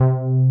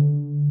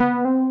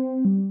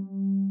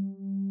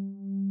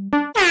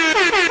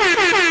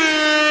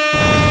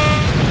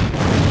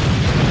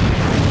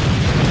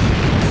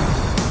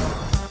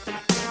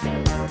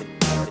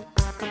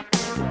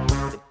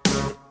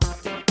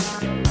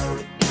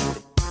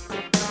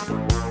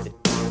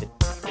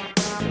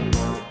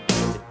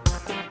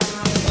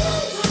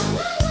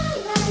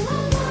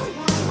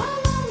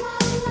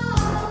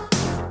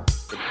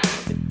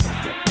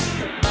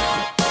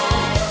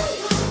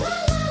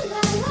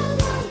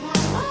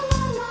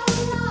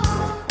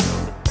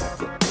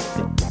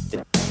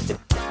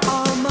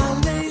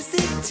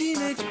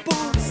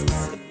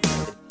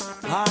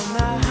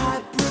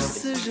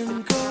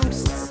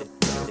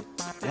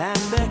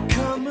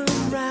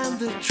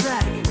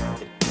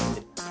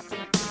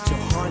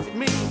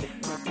me.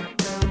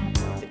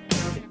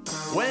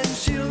 When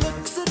she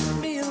looks at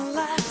me and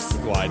laughs,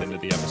 glide into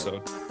the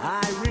episode.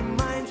 I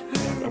remind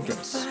her of the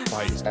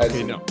Spice. As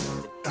Okay, in- no.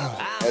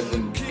 As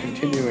in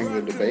continuing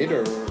the debate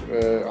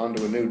or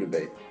onto a new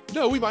debate?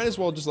 No, we might as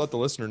well just let the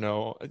listener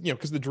know,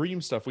 because the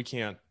dream stuff, we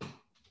can't.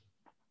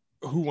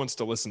 Who wants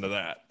to listen to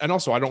that? And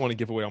also, I don't want to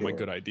give away all my Sure.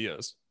 good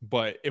ideas.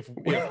 But if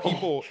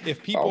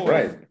people All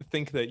right.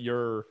 think that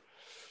you're,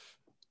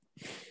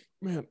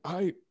 man,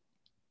 I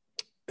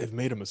have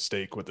made a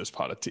mistake with this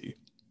pot of tea.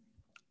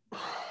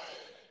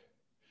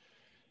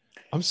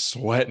 I'm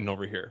sweating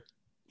over here.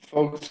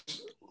 Folks,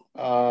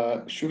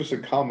 shoot us a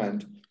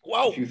comment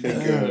Whoa. if you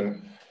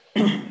think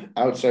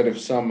outside of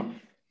some,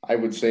 I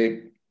would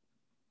say,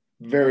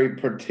 very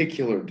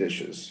particular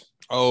dishes.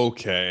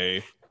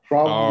 Okay.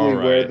 Probably All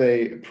right.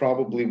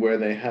 where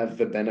they have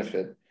the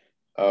benefit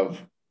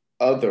of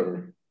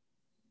other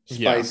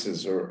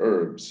spices or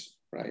herbs,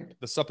 right?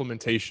 The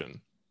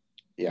supplementation.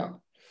 Yeah.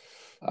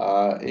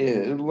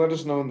 Let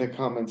us know in the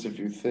comments if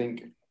you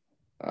think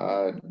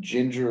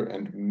ginger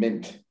and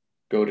mint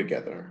go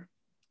together.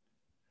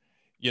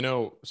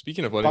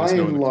 Speaking of letting us By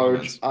know in and the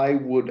large,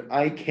 comments.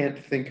 I can't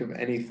think of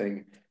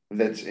anything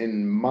that's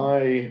in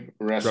my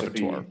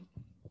recipe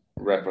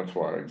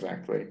repertoire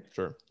exactly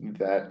Sure.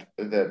 that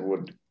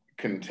would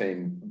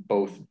contain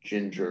both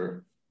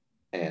ginger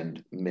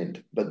and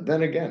mint. But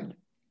then again,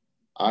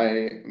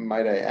 I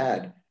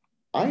add,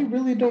 I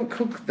really don't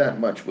cook that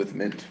much with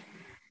mint.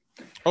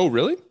 Oh,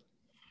 really?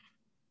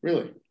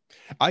 Really.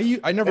 I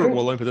never, don't-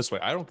 well, let me put it this way.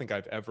 I don't think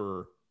I've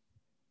ever,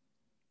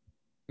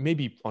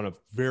 maybe on a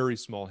very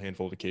small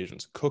handful of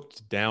occasions,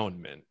 cooked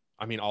down mint.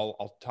 I mean,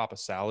 I'll top a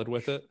salad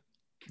with it.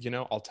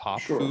 I'll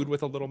top Sure. food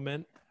with a little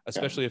mint,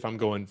 especially if I'm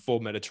going full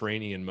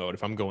Mediterranean mode,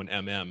 if I'm going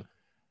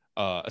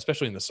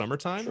especially in the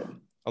summertime. Sure.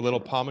 A little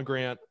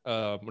pomegranate,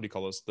 what do you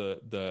call those?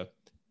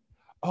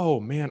 Oh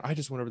man, I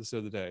just went over this the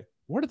other day.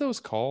 What are those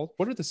called?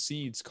 What are the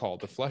seeds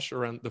called? The flesh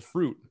around the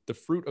fruit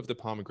of the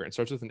pomegranate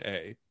starts with an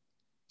A.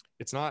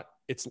 It's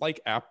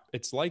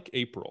like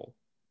April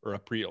or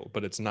April,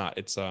 but it's not.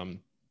 It's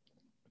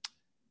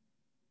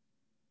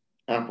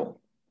Apple.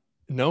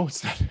 no,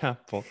 it's not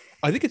apple.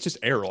 I think it's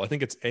just aril. I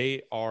think it's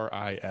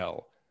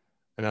ARIL.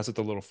 And that's what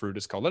the little fruit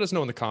is called. Let us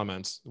know in the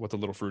comments what the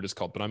little fruit is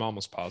called, but I'm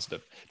almost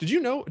positive. Did you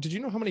know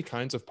how many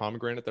kinds of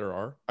pomegranate there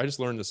are? I just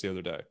learned this the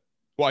other day.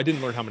 Well, I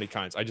didn't learn how many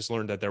kinds. I just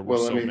learned that there were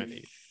Well, so let me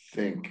many.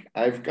 think.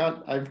 I've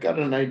got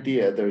an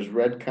idea. There's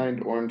red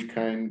kind, orange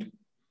kind,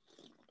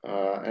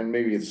 and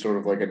maybe it's sort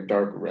of like a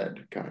dark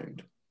red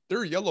kind. There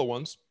are yellow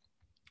ones.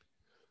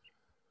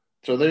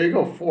 So there you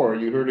go. 4.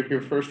 You heard it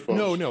here first, folks.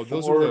 No,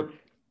 those are 4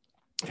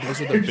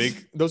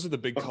 the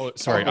big color.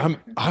 Sorry,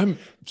 I'm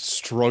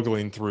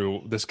struggling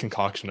through this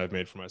concoction I've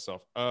made for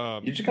myself.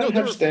 You just gotta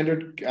have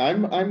standard.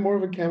 I'm more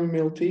of a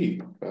chamomile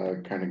tea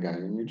kind of guy,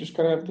 and you just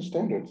gotta have the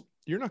standards.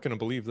 You're not going to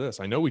believe this.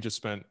 I know we just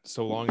spent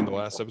so long in the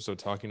last episode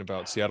talking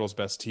about Seattle's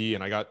best tea,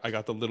 and I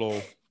got the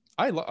little.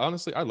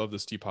 Honestly, I love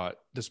this teapot,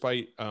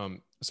 despite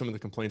some of the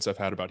complaints I've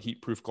had about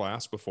heat-proof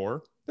glass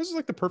before. This is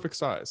like the perfect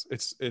size.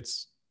 It's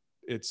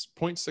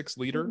 0.6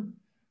 liter.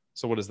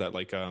 So what is that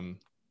like?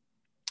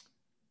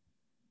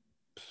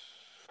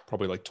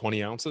 Probably like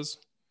 20 ounces.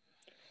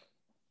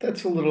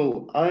 That's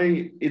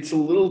it's a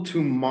little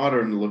too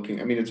modern looking.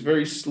 I mean, it's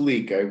very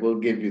sleek. I will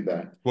give you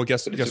that. Well,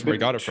 guess But it's a where I bit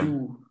got it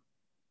from.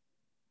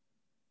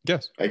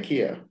 Guess.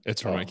 IKEA.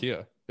 It's from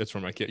IKEA. It's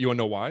from IKEA. You want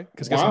to know why?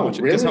 Because guess how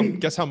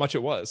much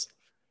it was.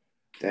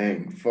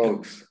 Dang,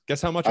 folks.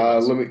 Guess how much it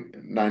was? Let me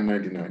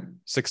 $9.99.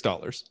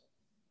 $6.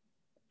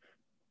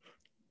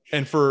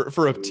 And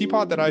for a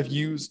teapot that I've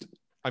used,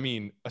 I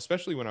mean,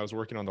 especially when I was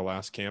working on the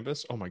last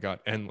canvas, oh my God,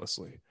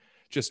 endlessly.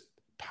 Just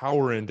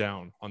powering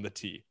down on the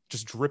tea,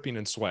 just dripping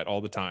in sweat all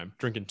the time,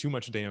 drinking too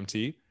much damn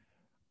tea.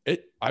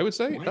 I would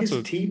say Why is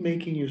tea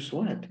making you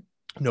sweat?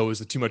 No,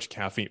 is it too much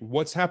caffeine?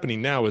 What's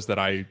happening now is that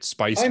I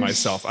spiced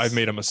myself. I've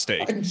made a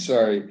mistake. I'm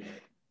sorry.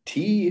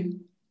 Tea?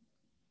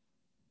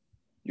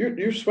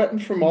 You're sweating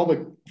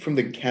from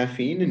the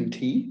caffeine in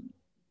tea?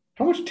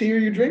 How much tea are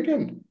you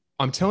drinking?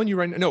 I'm telling you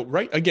right now. No,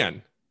 right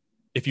again.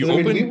 If you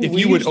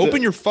you would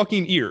open your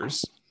fucking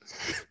ears.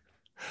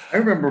 I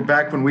remember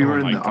back when we were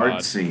in the God.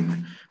 art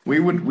scene,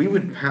 we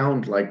would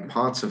pound like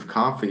pots of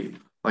coffee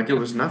like it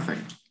was nothing.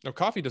 No,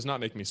 coffee does not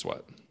make me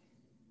sweat.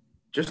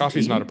 Just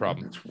Coffee's tea? not a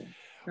problem.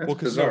 That's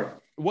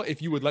bizarre. What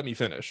if you would let me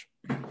finish?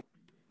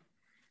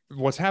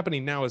 What's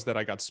happening now is that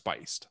I got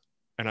spiced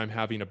and I'm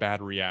having a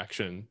bad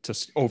reaction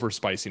to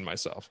over-spicing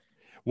myself.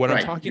 What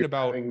I'm talking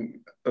about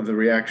of the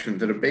reaction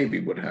that a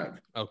baby would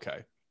have.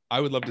 Okay. I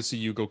would love to see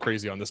you go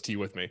crazy on this tea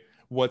with me.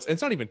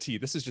 It's not even tea.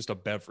 This is just a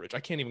beverage. I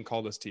can't even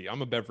call this tea.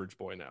 I'm a beverage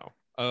boy now.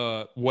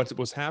 What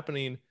was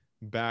happening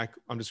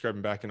I'm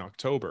describing back in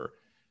October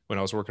when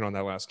I was working on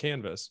that last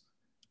canvas.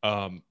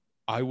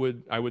 I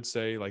would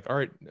say like, all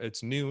right,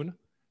 it's noon.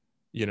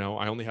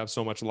 I only have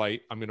so much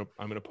light. I'm going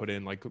to put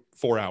in like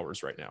 4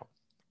 hours right now.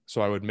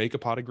 So I would make a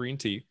pot of green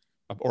tea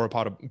or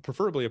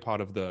preferably a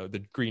pot of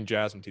the green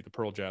jasmine tea, the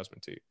pearl jasmine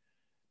tea.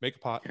 Make a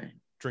pot,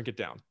 drink it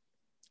down.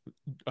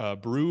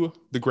 Brew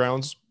the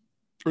grounds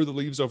Throw the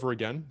leaves over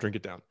again, drink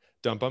it down.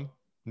 Dump them,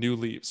 new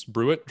leaves.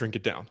 Brew it, drink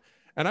it down.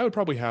 And I would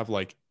probably have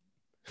like,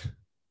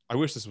 I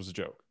wish this was a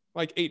joke,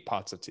 like 8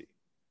 pots of tea.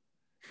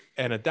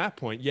 And at that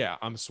point, yeah,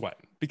 I'm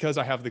sweating because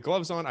I have the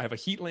gloves on, I have a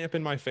heat lamp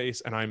in my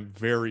face, and I'm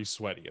very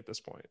sweaty at this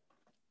point.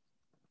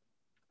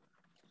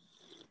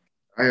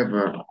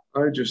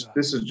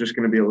 This is just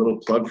going to be a little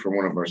plug for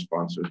one of our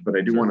sponsors, but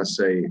I do want to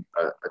say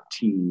a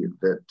tea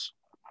that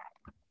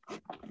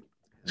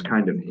has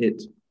kind of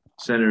hit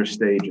center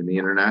stage in the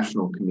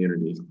international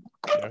community.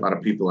 A lot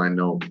of people I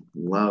know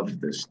love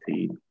this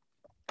tea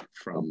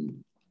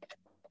from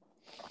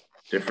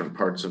different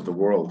parts of the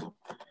world.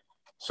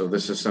 So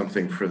this is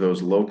something for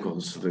those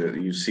locals,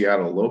 you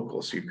Seattle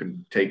locals. You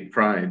can take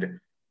pride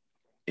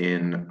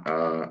in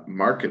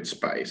Market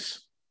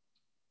Spice.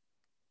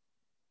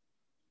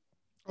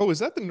 Oh, is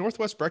that the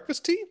Northwest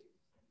Breakfast tea?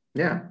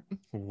 Yeah.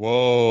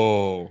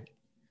 Whoa.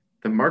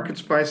 The Market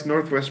Spice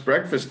Northwest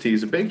Breakfast tea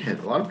is a big hit.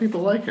 A lot of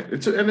people like it.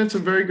 It's a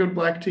very good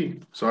black tea.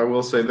 So I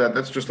will say that.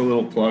 That's just a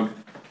little plug.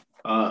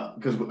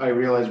 Because I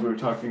realized we were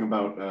talking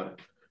about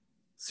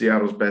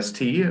Seattle's best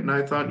tea, and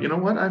I thought, you know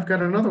what? I've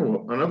got another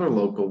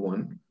local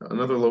one,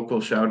 another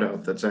local shout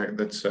out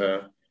that's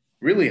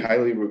really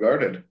highly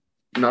regarded,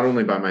 not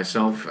only by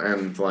myself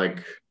and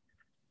like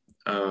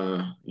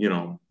you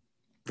know,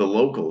 the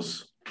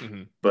locals,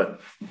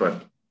 but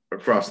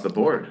across the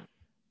board.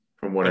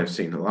 From what I've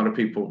seen, a lot of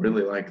people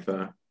really like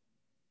the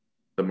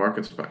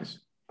Market Spice.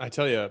 I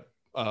tell you,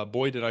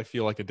 boy, did I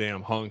feel like a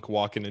damn hunk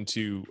walking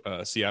into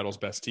Seattle's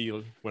best tea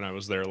when I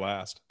was there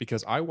last,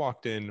 because I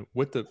walked in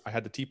with I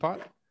had the teapot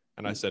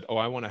and I said, oh,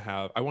 I want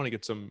to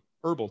get some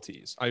herbal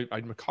teas.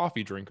 I'm a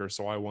coffee drinker,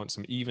 so I want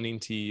some evening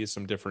teas,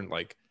 some different,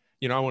 like,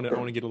 you know, I want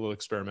to get a little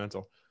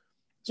experimental.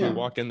 So we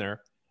walk in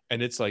there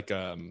and it's like,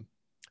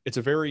 it's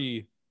a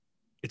very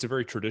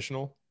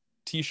traditional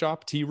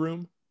tea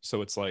room.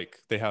 So it's like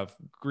they have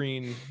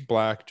green,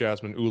 black,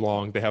 jasmine,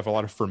 oolong. They have a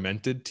lot of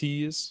fermented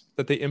teas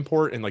that they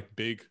import in like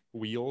big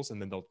wheels,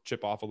 and then they'll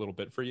chip off a little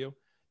bit for you,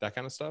 that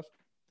kind of stuff.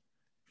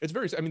 It's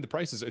the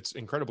price it's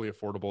incredibly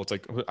affordable. It's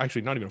like,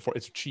 actually not even affordable.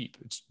 It's cheap.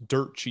 It's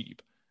dirt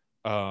cheap.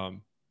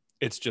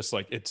 It's just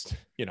like, it's,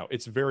 you know,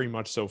 it's very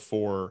much so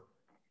for,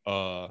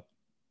 I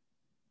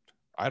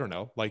don't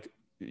know, like,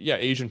 yeah,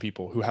 Asian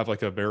people who have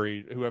like a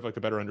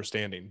better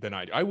understanding than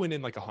I do. I went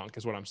in like a hunk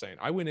is what I'm saying.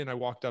 I went in, I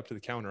walked up to the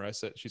counter. I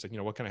said, she's like, you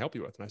know, what can I help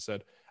you with? And I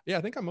said, yeah,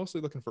 I think I'm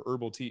mostly looking for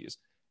herbal teas.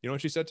 You know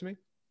what she said to me?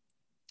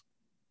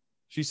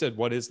 She said,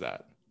 what is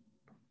that?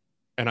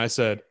 And I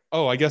said,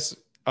 oh, I guess,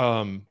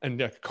 and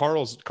yeah,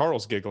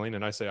 Carl's giggling.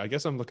 And I say, I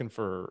guess I'm looking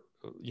for,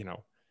 you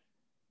know,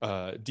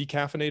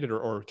 decaffeinated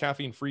or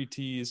caffeine free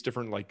teas,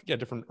 different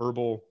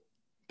herbal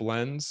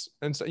blends.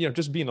 And so, you know,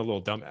 just being a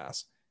little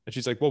dumbass. And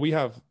she's like, well, we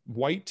have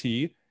white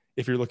tea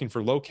if you're looking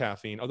for low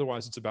caffeine.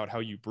 Otherwise, it's about how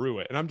you brew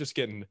it. And I'm just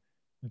getting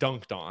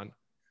dunked on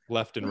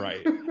left and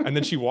right. And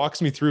then she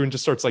walks me through and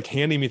just starts like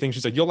handing me things.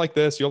 She's like, you'll like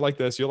this, you'll like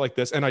this, you'll like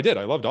this. And I did.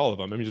 I loved all of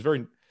them. I mean, she's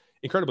very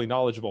incredibly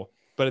knowledgeable.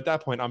 But at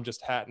that point, I'm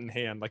just hat in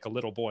hand like a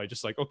little boy,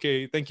 just like,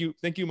 okay, thank you,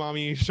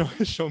 mommy.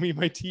 Show me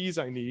my teas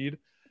I need.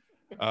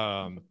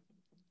 And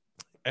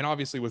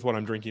obviously with what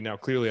I'm drinking now,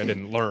 clearly I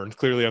didn't learn.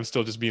 Clearly I'm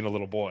still just being a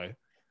little boy.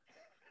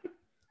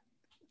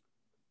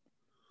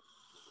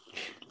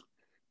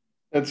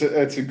 That's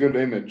a good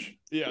image.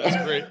 Yeah,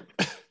 that's great.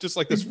 Just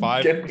like this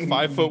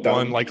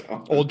 5'1", like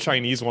old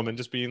Chinese woman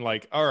just being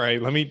like, all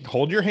right, let me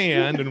hold your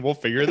hand and we'll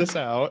figure this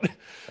out. And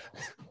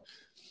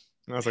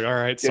I was like, all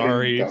right,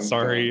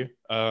 sorry.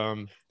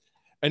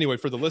 Anyway,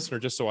 for the listener,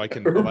 just so I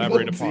can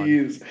elaborate upon.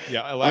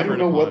 I don't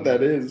know what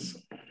that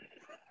is.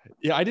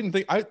 Yeah, I didn't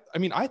think I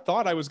mean, I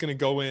thought I was going to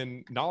go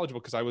in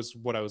knowledgeable because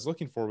what I was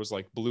looking for was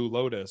like Blue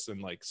Lotus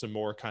and like some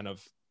more kind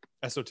of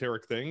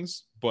esoteric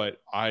things,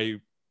 but I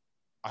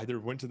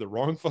either went to the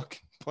wrong fucking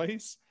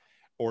place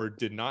or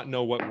did not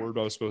know what word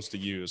I was supposed to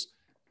use,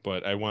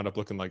 but I wound up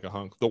looking like a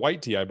hunk. The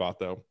white tea I bought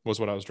though was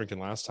what I was drinking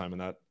last time,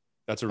 and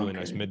that's a really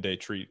nice midday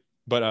treat.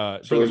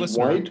 But so is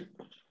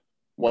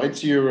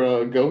white's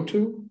your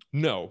go-to?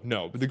 No,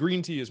 but the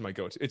green tea is my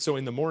go-to. It's so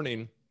in the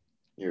morning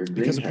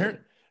because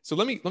apparently. So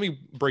let me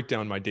break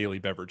down my daily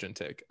beverage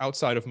intake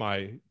outside of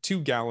my 2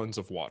 gallons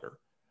of water.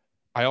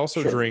 I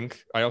also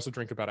drink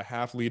about a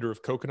half liter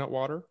of coconut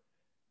water.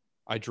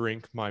 I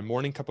drink my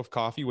morning cup of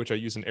coffee, which I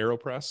use an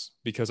AeroPress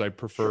because I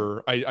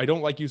prefer, I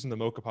don't like using the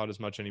Mocha Pot as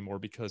much anymore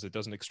because it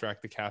doesn't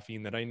extract the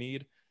caffeine that I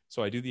need.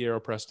 So I do the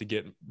AeroPress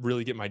to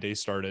really get my day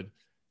started,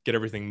 get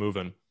everything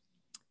moving.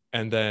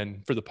 And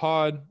then for the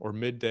pod or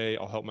midday,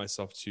 I'll help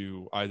myself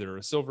to either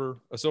the silver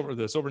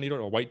needle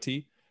or a white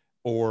tea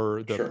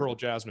or the pearl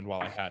jasmine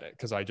while I had it.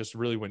 Cause I just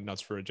really went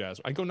nuts for a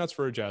jasmine. I go nuts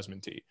for a jasmine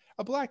tea.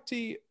 A black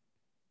tea,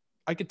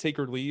 I could take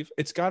or leave.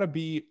 It's gotta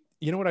be,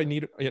 you know what I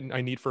need?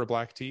 I need for a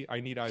black tea. I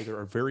need either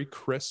a very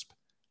crisp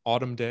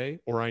autumn day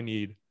or I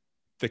need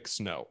thick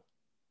snow.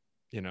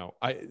 You know,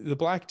 the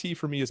black tea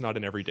for me is not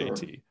an everyday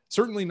tea.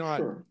 Certainly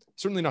not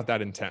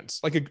that intense.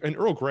 Like an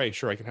Earl Grey,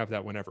 sure, I can have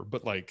that whenever.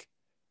 But like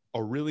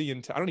a really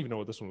I don't even know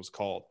what this one was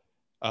called.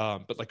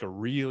 But like a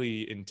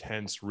really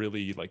intense,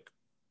 really like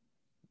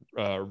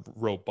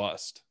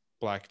robust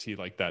black tea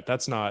like that.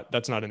 That's not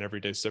an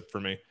everyday sip for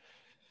me.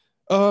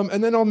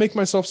 And then I'll make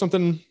myself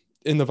something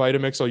in the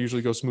Vitamix. I'll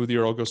usually go smoothie,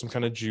 or I'll go some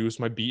kind of juice,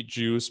 my beet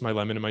juice, my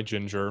lemon, and my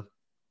ginger.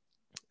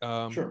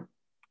 Sure.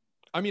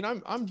 I mean,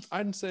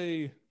 I'd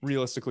say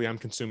realistically, I'm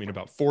consuming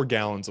about 4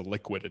 gallons of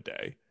liquid a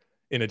day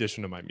in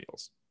addition to my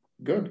meals.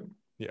 Good.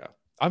 Yeah.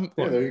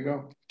 There you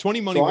go. 20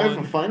 money. So I have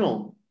a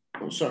final.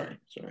 Oh, sorry.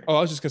 Oh,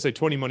 I was just gonna say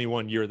 20 money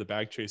 1 year of the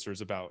Bag Chaser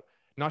is about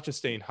not just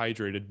staying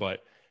hydrated,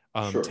 but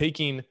Sure.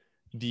 taking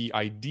the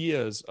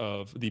ideas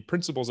of the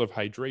principles of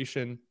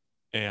hydration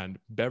and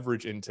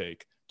beverage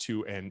intake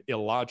to an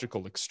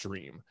illogical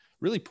extreme,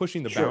 really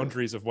pushing the Sure.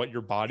 boundaries of what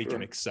your body Sure.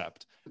 can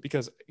accept.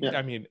 Because Yeah.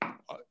 I mean,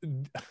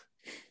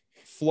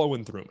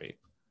 flowing through me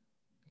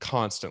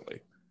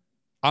constantly.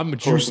 I'm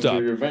juiced Coursing up.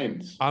 through your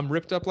veins. I'm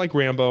ripped up like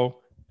Rambo,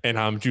 and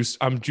I'm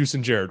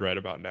juicing Jared right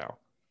about now.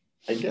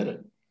 I get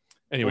it.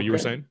 Anyway, you were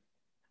Okay. saying?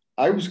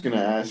 I was going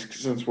to ask,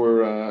 since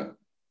we're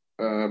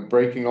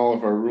breaking all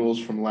of our rules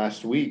from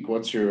last week,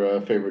 what's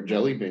your favorite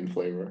jelly bean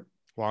flavor?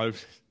 Well,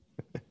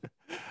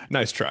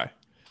 nice try.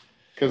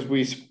 Because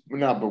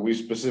we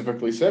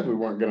specifically said we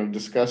weren't going to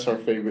discuss our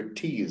favorite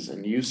teas,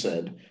 and you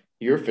said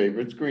your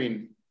favorite's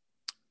green.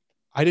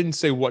 I didn't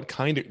say what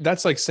kind of.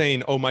 That's like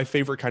saying, oh, my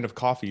favorite kind of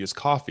coffee is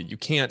coffee. You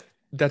can't.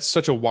 That's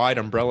such a wide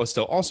umbrella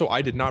still. Also,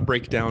 I did not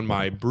break down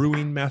my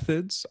brewing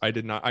methods. I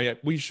did not.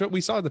 We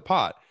saw the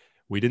pot.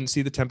 We didn't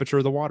see the temperature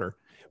of the water.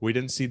 We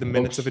didn't see the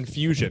minutes of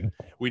infusion.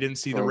 We didn't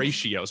see the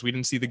ratios. We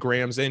didn't see the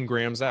grams in,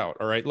 grams out.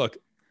 All right, look,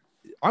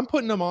 I'm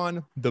putting them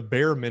on the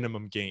bare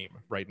minimum game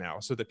right now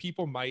so that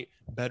people might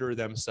better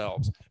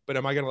themselves. But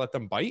am I going to let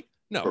them bite?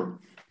 No, Sure.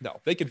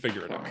 no, they can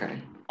figure it out. Okay.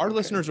 Our Okay.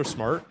 listeners are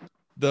smart.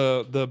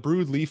 The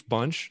Brewed Leaf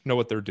bunch know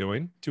what they're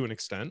doing to an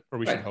extent, or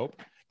we should Right. hope.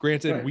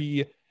 Granted,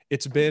 Right.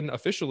 it's been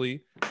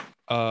officially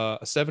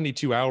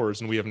 72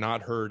 hours and we have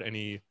not heard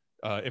any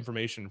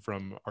information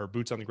from our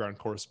boots on the ground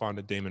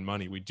correspondent Damon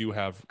Money. We do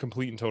have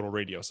complete and total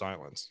radio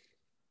silence.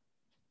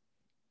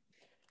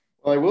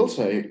 Well, I will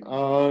say,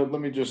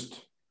 let me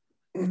just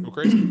Go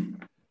crazy.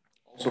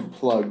 also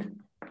plug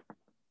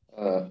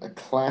a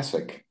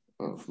classic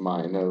of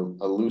mine, a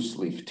loose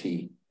leaf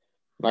tea.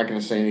 I'm not going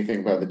to say anything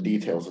about the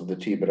details of the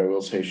tea, but I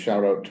will say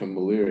shout out to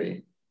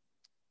Muliri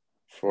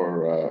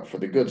for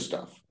the good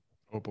stuff.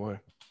 Oh boy.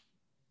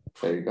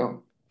 There you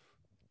go.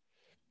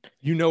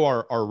 You know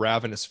our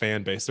ravenous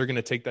fan base. They're going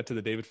to take that to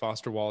the David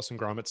Foster Wallace and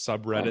Gromit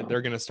subreddit. know.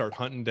 They're going to start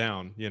hunting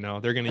down. They're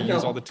going to I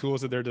use know. all the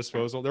tools at their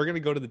disposal. They're going to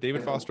go to the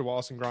David I know. Foster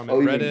Wallace and Gromit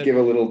I'll even Reddit. give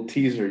a little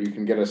teaser. You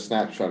can get a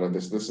snapshot of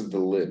this. This is the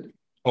lid.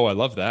 Oh, I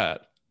love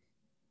that.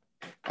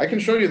 I can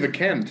show you the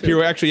can too.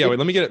 Here, actually, yeah. Wait,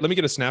 let me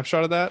get a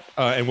snapshot of that,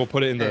 and we'll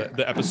put it in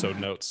the episode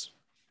notes.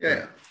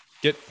 Yeah.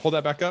 Hold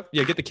that back up.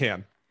 Yeah, get the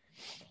can.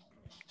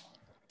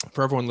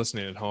 For everyone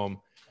listening at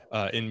home,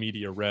 in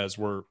media res,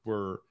 we're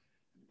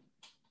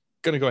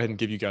going to go ahead and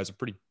give you guys a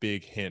pretty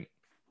big hint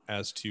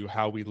as to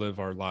how we live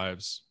our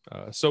lives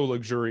so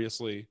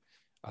luxuriously,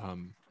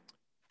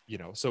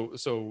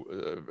 so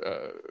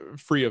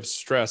free of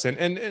stress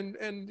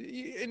and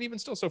even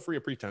still so free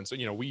of pretense. So,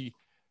 we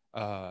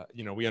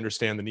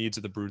understand the needs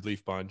of the Brewed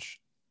Leaf bunch.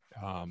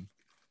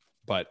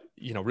 But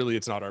really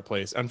it's not our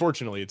place.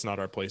 Unfortunately, it's not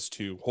our place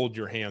to hold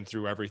your hand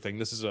through everything.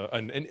 This is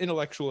an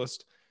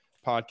intellectualist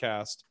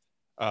podcast.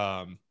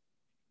 The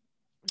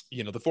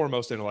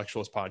foremost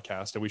intellectualist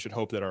podcast, and we should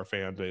hope that our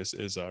fan base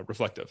is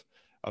reflective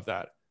of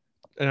that.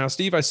 And now,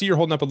 Steve, I see you're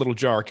holding up a little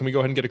jar. Can we go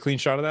ahead and get a clean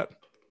shot of that?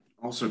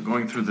 Also,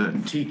 going through the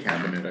tea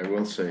cabinet, I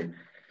will say,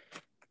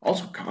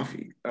 also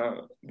coffee.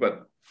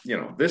 But,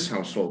 this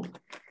household,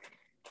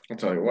 I'll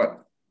tell you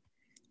what,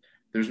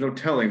 there's no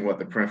telling what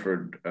the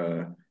preferred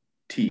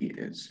tea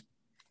is.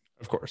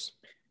 Of course.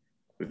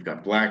 We've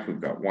got black,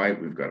 we've got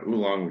white, we've got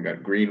oolong, we've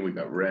got green, we've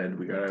got red,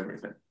 we got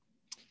everything.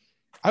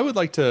 I would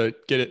like to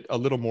get it a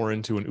little more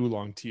into an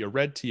oolong tea. A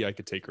red tea, I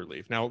could take or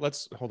leave. Now,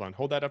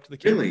 hold that up to the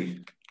camera. Really?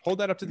 Hold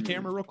that up to the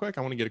camera real quick.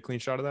 I want to get a clean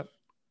shot of that.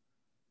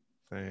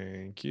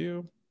 Thank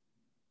you.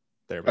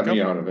 There we Cut go.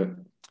 me out of it.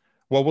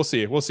 Well, we'll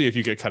see. We'll see if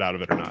you get cut out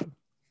of it or not.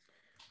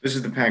 This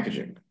is the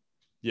packaging.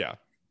 Yeah.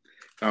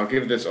 I'll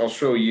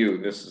show you.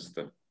 This is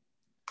the.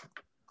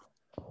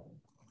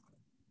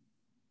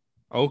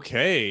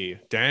 Okay.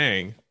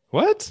 Dang.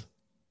 What?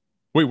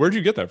 Wait, where'd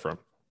you get that from?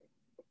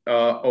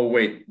 Oh,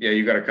 wait. Yeah,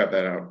 you got to cut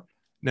that out.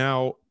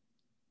 Now,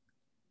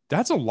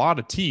 that's a lot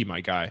of tea,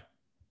 my guy.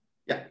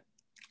 Yeah.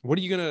 What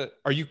are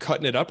you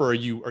cutting it up, or are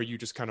you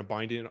just kind of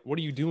binding it? What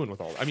are you doing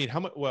with all? I mean, how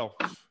much? Well,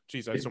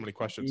 geez, I have so many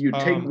questions. You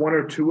take one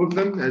or two of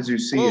them as you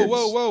see.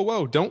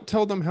 Whoa! Don't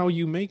tell them how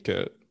you make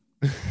it.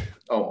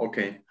 Oh,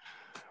 okay.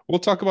 We'll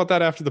talk about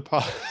that after the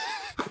pod.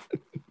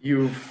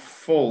 You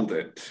fold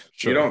it.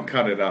 Sure. You don't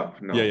cut it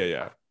up. No.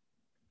 Yeah.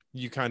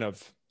 You kind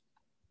of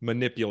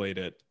manipulate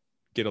it,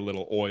 get a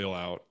little oil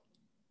out.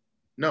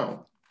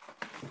 No.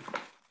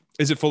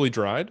 Is it fully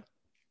dried?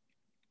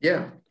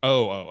 Yeah.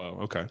 Oh,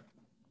 okay.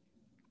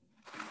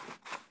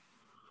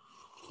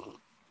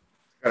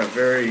 Got a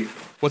very.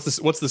 What's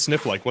the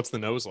sniff like? What's the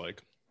nose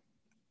like?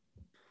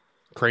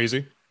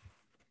 Crazy?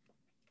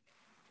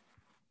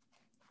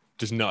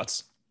 Just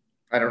nuts.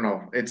 I don't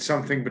know. It's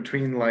something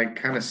between like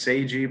kind of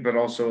sagey, but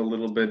also a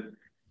little bit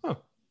Huh.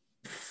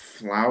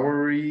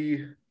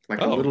 flowery, like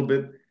a Oh, little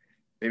bit,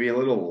 maybe a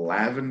little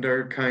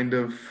lavender kind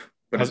of,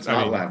 but it's I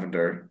not mean,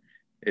 lavender.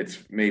 It's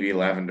maybe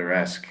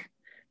lavender-esque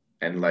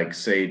and like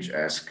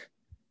sage-esque,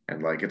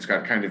 and like it's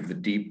got kind of the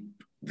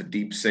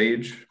deep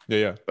sage, yeah,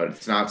 yeah. but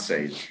it's not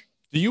sage.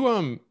 Do you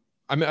I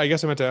mean, I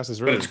guess I meant to ask this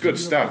But earlier. it's Do good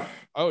you ever?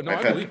 stuff. Oh no, I've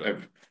I had believe it.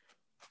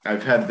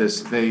 I've had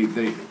this.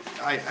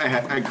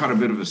 I caught a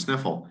bit of a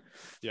sniffle,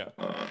 Yeah.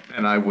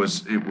 and it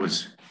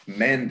was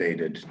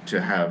mandated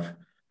to have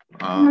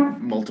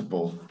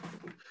multiple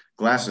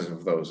glasses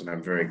of those, and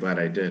I'm very glad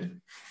I did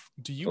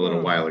Do a you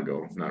little while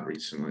ago, not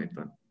recently,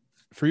 but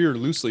for your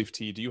loose leaf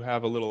tea, do you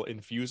have a little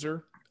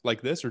infuser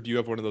like this, or do you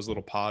have one of those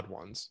little pod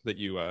ones that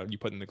you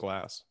put in the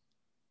glass?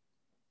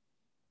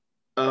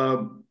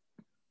 uh,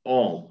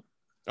 all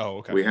Oh,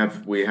 okay. we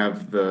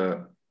have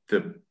the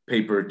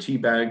paper tea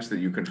bags that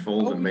you can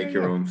fold Oh, and yeah, make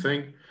your yeah. own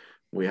thing.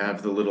 We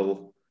have the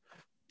little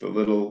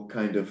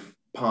kind of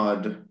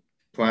pod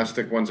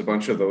plastic ones, a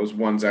bunch of those.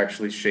 One's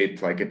actually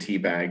shaped like a tea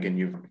bag, and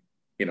you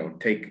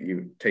take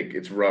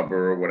its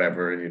rubber or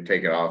whatever, and you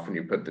take it off and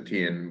you put the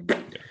tea in,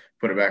 Yeah.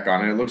 put it back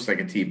on, and it looks like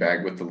a tea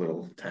bag with the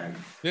little tag.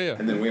 Yeah, yeah.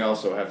 And then we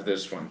also have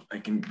this one. I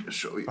can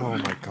show you. Oh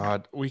my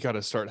God, we got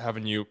to start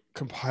having you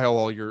compile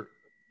all your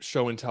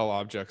show and tell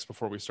objects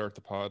before we start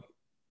the pod.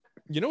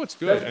 You know what's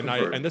good, That's and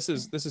preferred.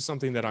 this is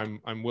something that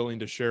I'm willing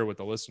to share with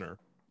the listener,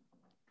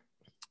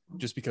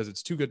 just because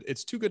it's too good.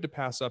 It's too good to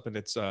pass up, and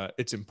it's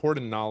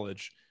important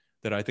knowledge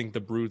that I think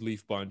the Brood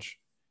Leaf Bunch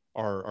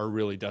are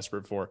really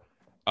desperate for.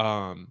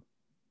 An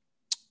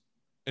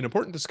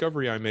important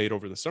discovery I made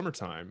over the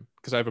summertime,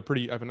 because I have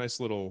a nice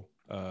little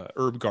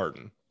herb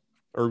garden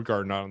out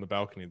on the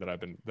balcony that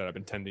I've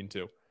been tending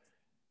to.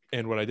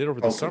 And what I did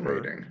over the summer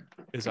Cultivating.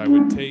 is I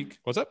would take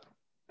what's up?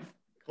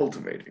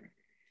 Cultivating.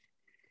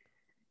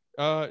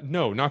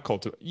 No, not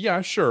cultivate.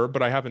 Yeah, sure,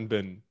 but I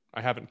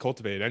haven't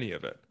cultivated any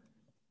of it.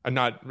 And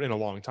not in a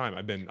long time.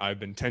 I've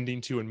been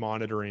tending to and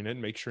monitoring it,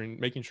 and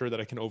making sure that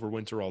I can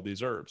overwinter all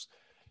these herbs.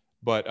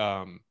 But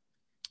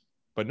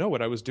no,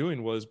 what I was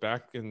doing was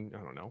back in, I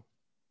don't know,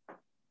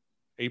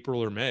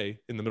 April or May,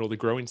 in the middle of the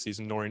growing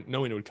season,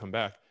 knowing it would come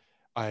back,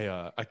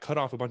 I cut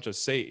off a bunch of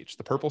sage,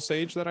 the purple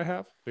sage that I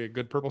have, the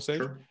good purple sage,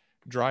 Sure.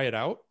 dry it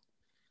out,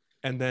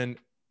 and then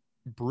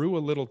brew a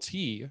little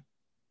tea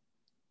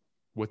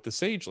with the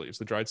sage leaves,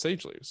 the dried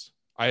sage leaves.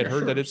 I had Yeah, heard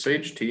sure. that it's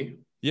sage tea.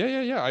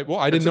 yeah. I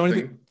That's didn't know a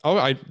anything. thing.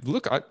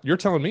 Oh, you're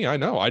telling me. I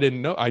know. I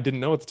didn't know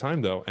at the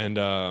time though, and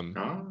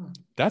Ah,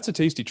 that's a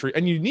tasty treat.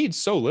 And you need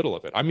so little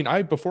of it. I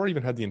mean, before I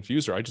even had the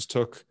infuser, I just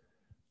took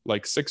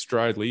like 6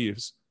 dried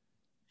leaves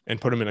and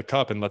put them in a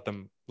cup and let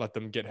them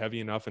get heavy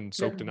enough and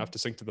soaked Yeah. enough to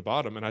sink to the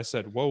bottom. And I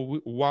said, "Whoa,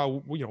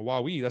 wow,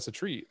 wowee, that's a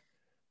treat."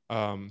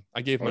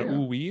 I gave Oh, my yeah.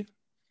 ooh wee,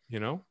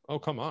 oh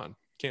come on,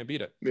 can't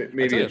beat it.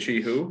 maybe tell a you.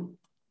 chihu.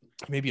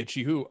 Maybe a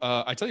chihu.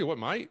 I tell you what,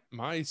 my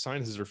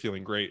sinuses are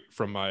feeling great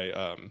from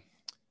my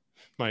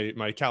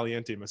my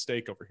caliente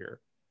mistake over here.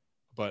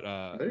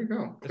 But There you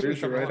go. it's really Clears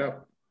you coming right along.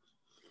 up.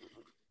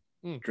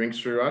 Mm. Drink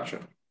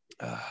sriracha.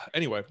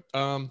 Anyway,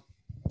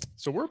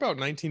 so we're about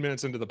 19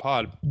 minutes into the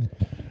pod. We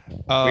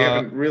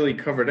haven't really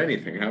covered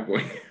anything, have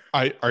we?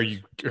 Are you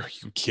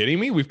kidding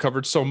me? We've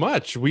covered so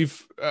much.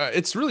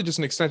 It's really just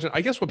an extension.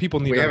 I guess what people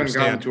need We to haven't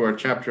understand. gotten to our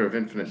chapter of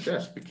Infinite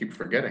Jest. We keep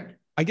forgetting.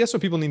 I guess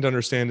what people need to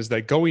understand is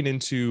that going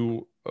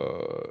into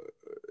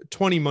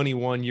 20 money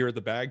 1 year of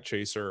the bag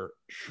chaser,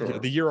 Sure.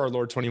 the year our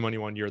Lord 20 money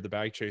 1 year of the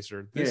bag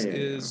chaser, this Yeah.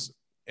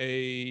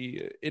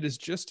 it is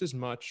just as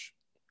much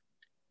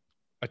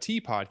a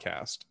tea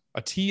podcast,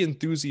 a tea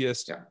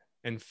enthusiast Yeah.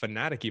 and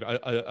fanatic,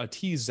 a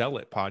tea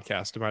zealot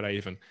podcast, might I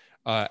even,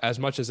 as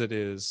much as it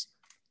is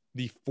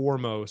the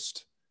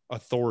foremost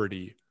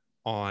authority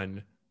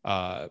on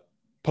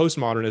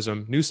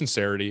postmodernism, new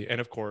sincerity, and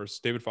of course,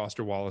 David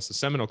Foster Wallace's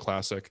seminal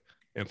classic,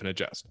 Infinite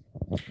Jest.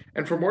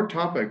 And for more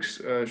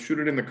topics, shoot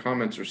it in the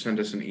comments or send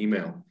us an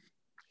email.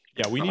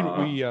 Yeah,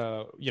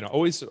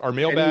 always our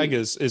mailbag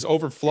is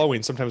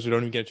overflowing. Sometimes we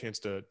don't even get a chance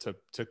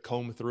to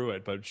comb through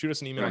it, but shoot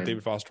us an email at Right.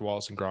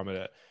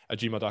 davidfosterwallaceandgromit at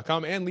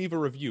gmail.com and leave a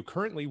review.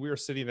 Currently, we are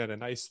sitting at a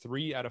nice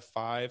 3 out of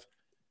 5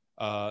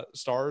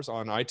 stars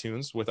on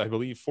iTunes with, I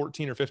believe,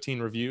 14 or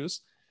 15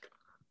 reviews.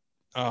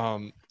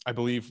 I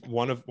believe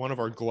one of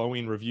our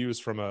glowing reviews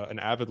from an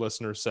avid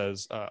listener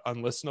says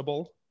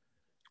unlistenable.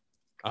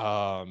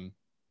 People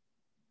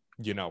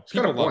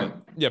love it.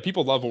 Yeah,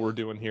 people love what we're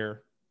doing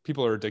here.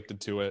 People are addicted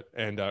to it,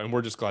 and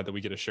we're just glad that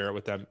we get to share it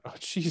with them. Oh,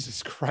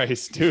 Jesus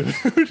Christ, dude.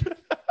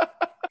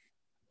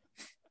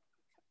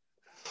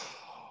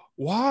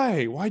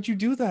 Why'd you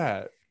do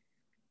that?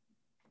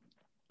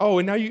 Oh,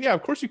 and now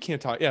of course you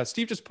can't talk. Yeah,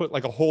 Steve just put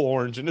like a whole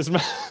orange in his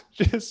mouth.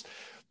 Just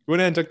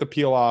went in and took the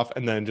peel off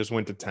and then just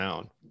went to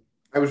town.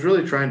 I was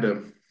really trying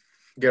to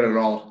get it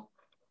all.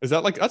 Is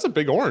that that's a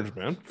big orange,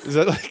 man? Is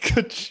that like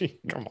a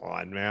come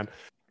on, man?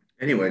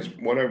 Anyways,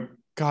 what I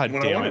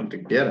wanted to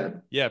get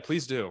at. Yeah,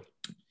 please do.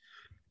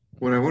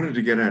 What I wanted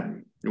to get at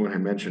when I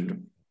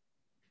mentioned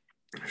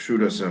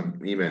shoot us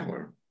an email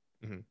or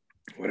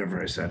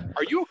Whatever I said.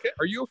 Are you okay?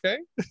 Are you okay?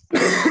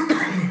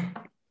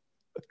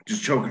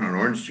 Just choking on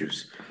orange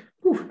juice.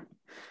 Whew.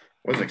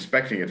 Wasn't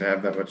expecting it to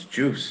have that much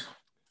juice.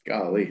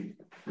 Golly.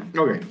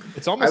 Okay.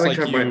 It's almost I like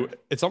to have you.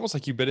 It's almost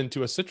like you bit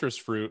into a citrus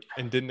fruit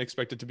and didn't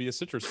expect it to be a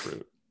citrus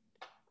fruit.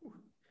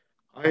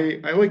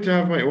 I like to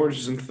have my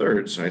oranges in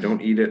thirds, so I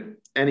don't eat it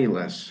any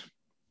less.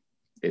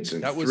 It's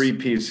in three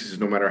pieces,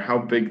 no matter how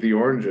big the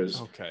orange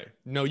is. Okay.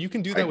 No, you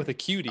can do that with a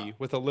cutie,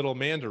 with a little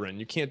mandarin.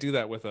 You can't do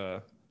that with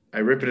a. I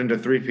rip it into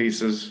 3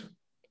 pieces,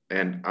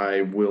 and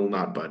I will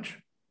not budge.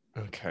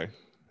 Okay.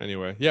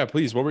 Anyway, yeah.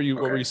 Please, what were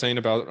you saying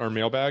about our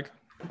mailbag,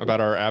 about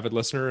our avid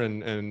listener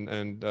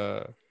and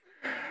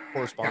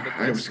correspondent?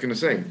 I was going to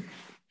say,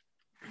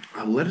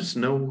 let us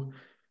know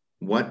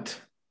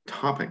what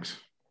topics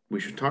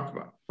we should talk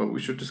about, what we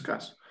should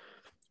discuss.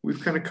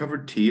 We've kind of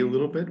covered tea a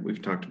little bit.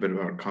 We've talked a bit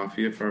about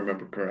coffee, if I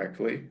remember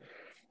correctly.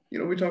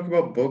 We talk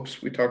about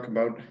books. We talk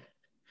about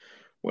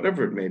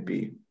whatever it may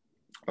be.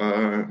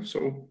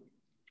 So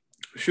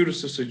shoot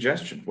us a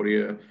suggestion. What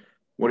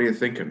are you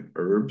thinking?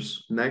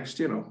 Herbs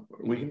next?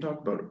 We can talk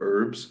about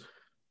herbs,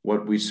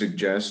 what we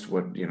suggest,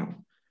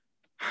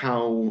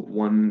 how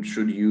one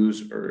should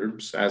use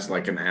herbs as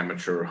like an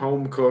amateur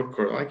home cook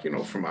or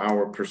from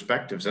our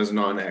perspectives as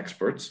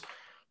non-experts.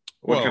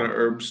 What kind of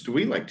herbs do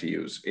we like to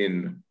use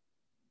in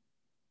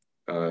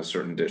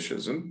certain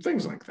dishes and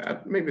things like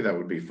that? Maybe that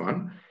would be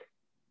fun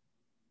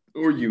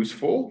or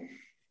useful.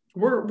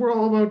 We're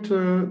all about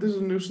this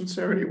is New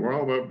Sincerity. We're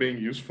all about being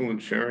useful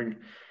and sharing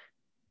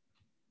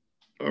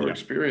our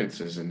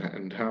experiences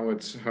and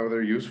how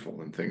they're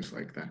useful and things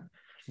like that.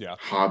 Yeah.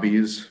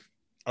 Hobbies.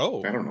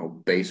 Oh. I don't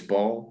know.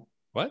 Baseball.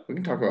 What? We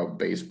can talk about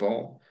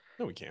baseball.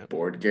 No, we can't.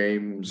 Board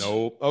games.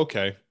 No.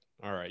 Okay.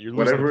 All right. You're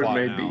losing whatever the plot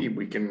it may now. be.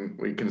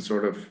 We can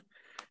sort of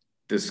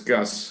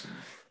discuss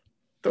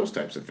those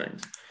types of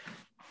things.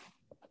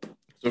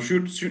 So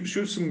shoot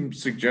some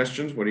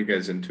suggestions. What are you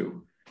guys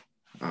into?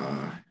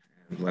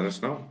 And let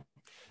us know.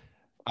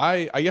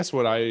 I guess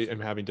what I am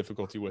having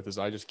difficulty with is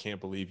I just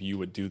can't believe you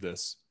would do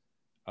this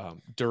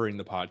during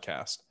the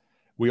podcast.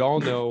 We all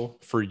know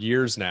for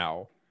years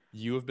now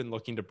you have been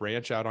looking to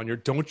branch out on your.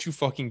 Don't you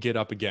fucking get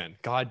up again?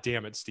 God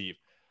damn it, Steve!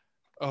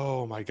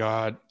 Oh my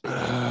god.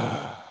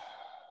 I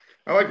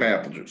like my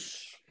apple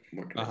juice.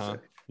 What can I say?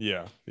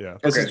 Yeah.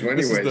 This is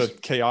the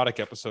chaotic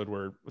episode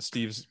where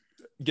Steve's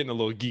getting a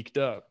little geeked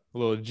up, a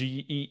little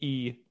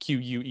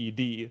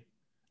GEEQUED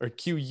or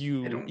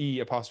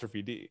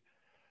QUE''D.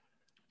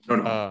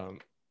 No.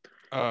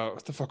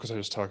 What the fuck was I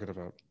just talking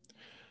about?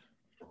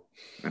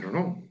 I don't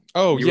know.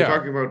 Oh, you yeah. were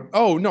talking about.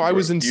 Oh no, I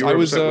was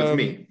with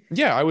me.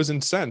 Yeah, I was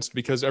incensed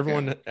because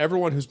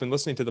everyone who's been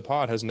listening to the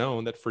pod has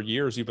known that for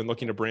years you've been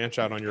looking to branch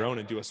out on your own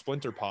and do a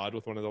splinter pod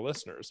with one of the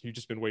listeners. You've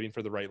just been waiting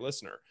for the right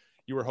listener.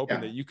 You were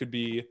hoping that you could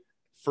be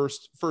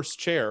first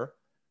chair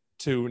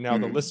to now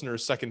the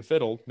listener's second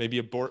fiddle, maybe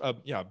a board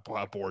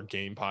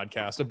game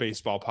podcast, a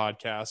baseball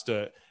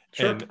podcast,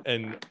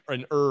 an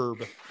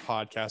herb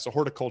podcast, a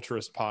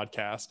horticulturist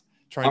podcast.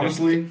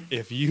 Honestly,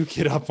 if you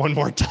get up one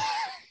more time.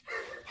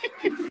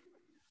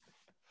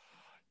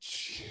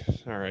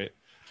 All right.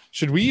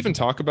 Should we even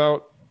talk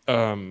about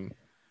the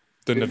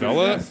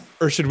novella,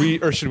 or should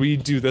we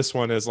do this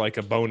one as like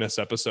a bonus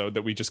episode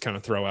that we just kind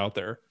of throw out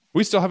there?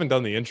 We still haven't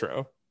done the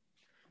intro.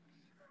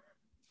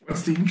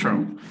 What's the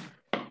intro?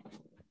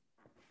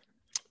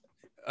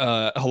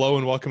 Hello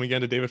and welcome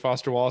again to David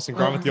Foster Wallace and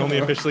Gromit, the only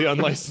officially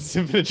unlicensed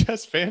Infinite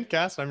Jest fan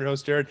cast. I'm your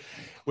host Jared.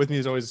 With me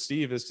as always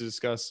Steve is to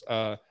discuss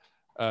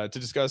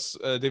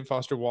David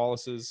Foster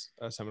Wallace's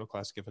seminal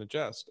classic Infinite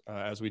Jest,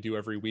 as we do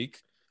every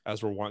week,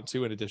 as we're wont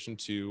to, in addition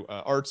to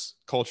arts,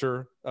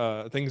 culture,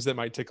 things that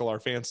might tickle our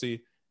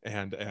fancy,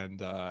 and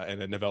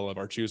a novella of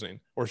our choosing,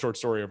 or short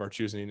story of our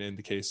choosing in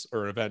the case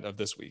or event of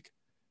this week.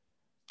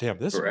 Damn,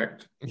 this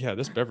correct. Yeah,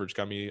 this beverage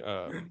got me.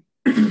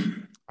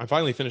 I'm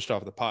finally finished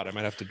off the pot. I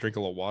might have to drink a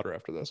little water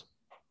after this.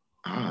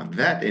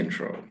 That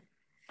intro.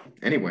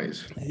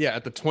 Anyways. Yeah,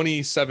 at the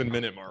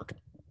 27-minute mark.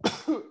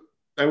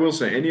 I will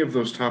say, any of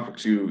those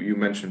topics you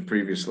mentioned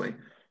previously,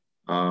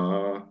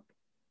 I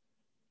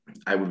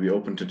would be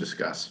open to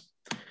discuss,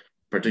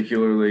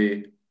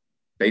 particularly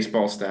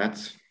baseball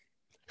stats.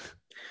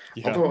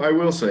 Yeah. Although I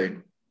will say,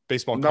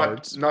 baseball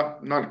cards,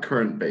 not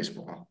current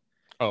baseball.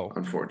 Oh,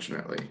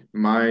 unfortunately,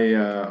 my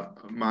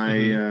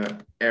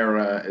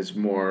era is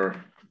more,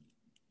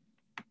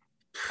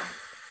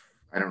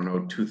 I don't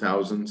know,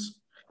 2000s.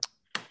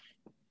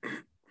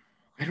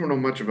 I don't know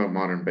much about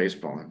modern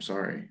baseball. I'm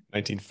sorry.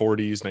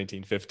 1940s,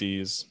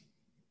 1950s.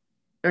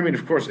 I mean,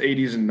 of course,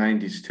 80s and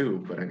 90s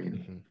too. But I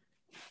mean,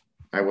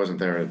 I wasn't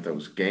there at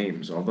those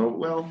games. Although,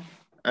 well,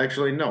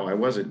 actually, no, I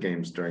was at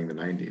games during the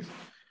 90s.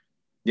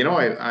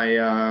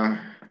 I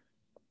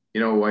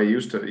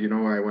used to.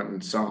 I went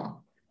and saw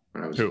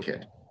when I was a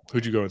kid.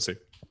 Who'd you go and see?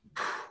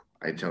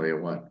 I tell you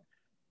what,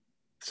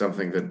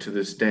 something that to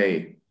this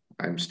day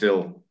I'm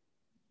still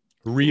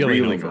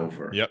reeling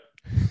over. Yep.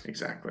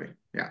 Exactly.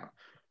 Yeah.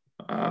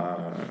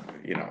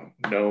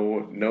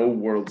 No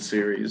World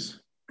Series,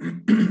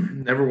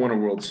 never won a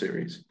World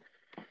Series,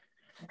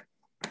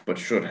 but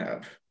should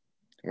have.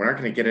 We're not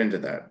going to get into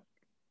that.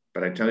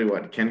 But I tell you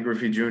what, Ken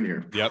Griffey Jr.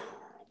 Yep.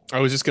 I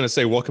was just going to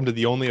say, welcome to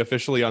the only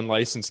officially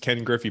unlicensed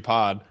Ken Griffey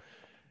pod.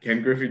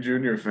 Ken Griffey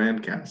Jr. fan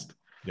cast.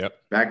 Yep.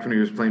 Back when he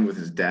was playing with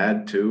his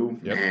dad, too.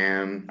 Yep.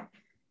 Man.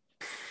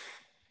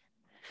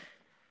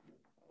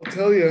 I'll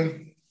tell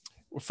you.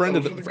 Friend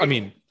of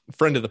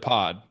the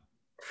pod.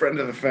 Friend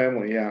of the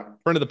family, yeah.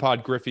 Friend of the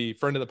pod, Griffey.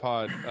 Friend of the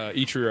pod,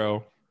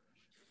 Ichiro.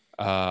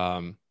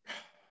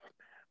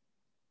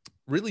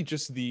 Really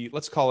just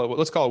let's call it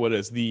what it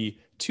is. The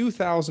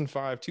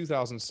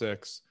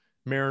 2005-2006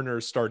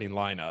 Mariners starting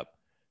lineup.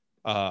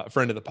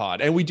 Friend of the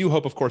pod. And we do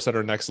hope, of course, at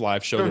our next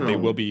live show that they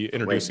will be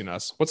introducing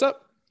us. What's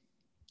up?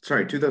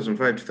 Sorry,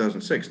 2005,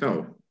 2006.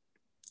 No,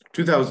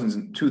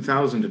 2000 to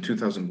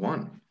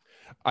 2001.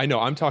 I know.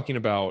 I'm talking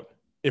about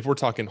if we're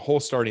talking whole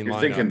starting lineup.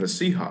 You're thinking the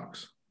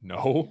Seahawks.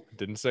 No,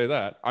 didn't say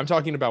that. I'm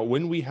talking about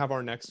when we have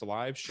our next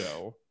live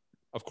show,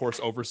 of course,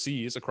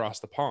 overseas across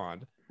the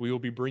pond, we will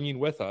be bringing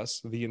with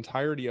us the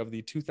entirety of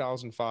the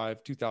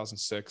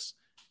 2005-2006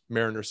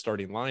 Mariners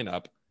starting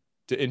lineup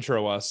to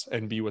intro us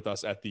and be with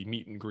us at the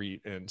meet and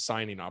greet and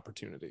signing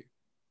opportunity.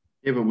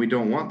 Yeah, but we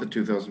don't want the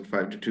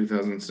 2005 to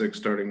 2006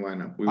 starting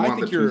lineup. We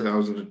want the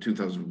 2000 to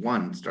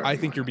 2001 starting I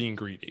think lineup. You're being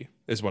greedy,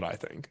 is what I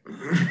think.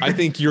 I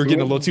think you're getting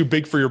a little too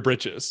big for your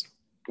britches.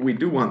 We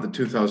do want the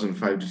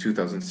 2005 to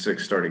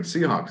 2006 starting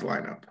Seahawks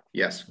lineup.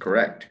 Yes,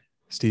 correct.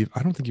 Steve,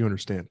 I don't think you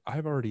understand.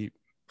 I've already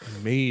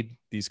made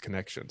these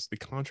connections. The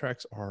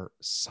contracts are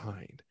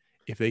signed.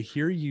 If they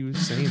hear you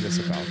saying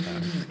this about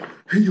them.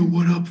 Hey, yo,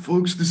 what up,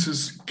 folks? This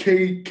is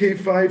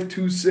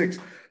K526,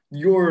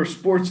 your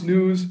sports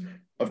news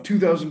of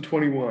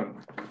 2021.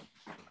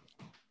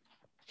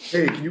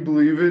 Hey, can you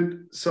believe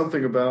it?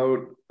 Something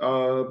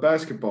about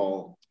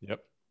basketball.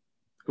 Yep.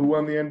 Who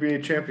won the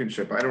NBA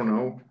championship? I don't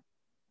know.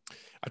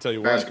 I tell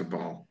you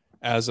basketball.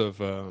 As of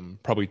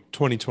probably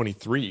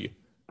 2023,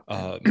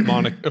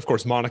 of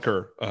course,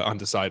 moniker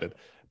undecided,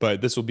 but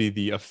this will be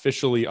the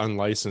officially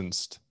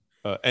unlicensed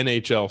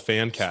NHL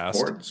fan cast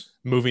Sports.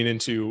 moving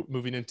into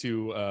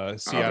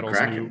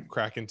Seattle's new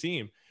Kraken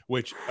team.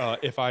 Which,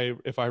 if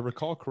I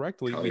recall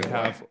correctly, we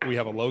have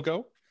a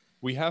logo,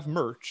 we have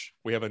merch,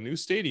 we have a new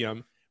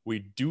stadium. We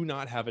do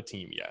not have a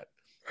team yet.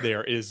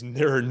 There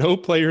are no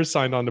players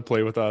signed on to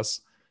play with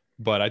us.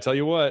 But I tell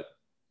you what,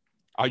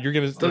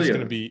 there's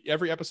gonna be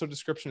every episode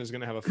description is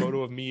gonna have a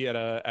photo of me at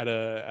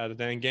a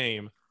dang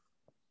game,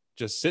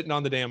 just sitting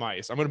on the damn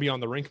ice. I'm gonna be on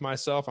the rink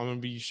myself. I'm gonna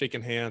be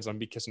shaking hands. I'm gonna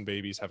be kissing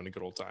babies, having a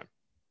good old time.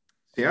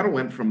 Seattle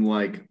went from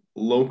like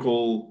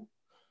local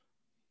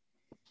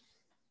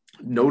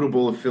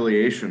notable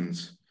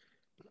affiliations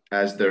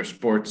as their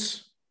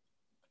sports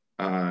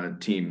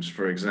teams.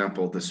 For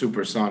example, the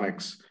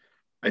Supersonics.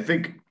 I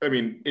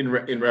mean,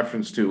 in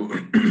reference to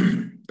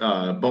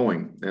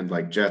Boeing and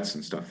like jets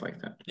and stuff like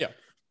that. Yeah.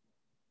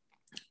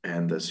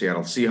 And the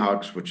Seattle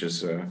Seahawks, which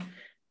is a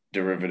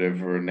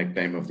derivative or a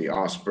nickname of the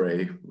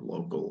Osprey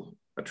local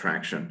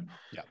attraction.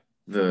 Yeah.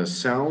 The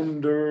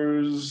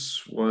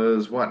Sounders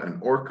was an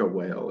orca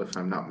whale, if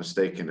I'm not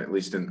mistaken. At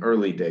least in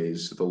early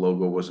days, the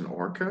logo was an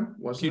orca,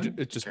 wasn't it?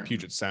 It's just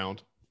Puget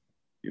Sound.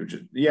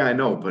 Yeah, I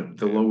know, but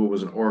the logo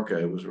was an orca.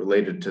 It was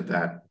related to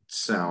that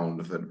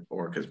sound that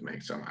orcas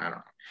make. So I don't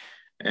know.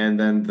 And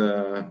then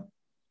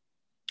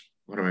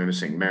what am I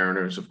missing?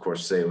 Mariners, of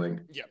course,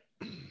 sailing. Yeah.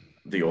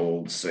 The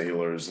old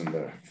sailors and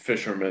the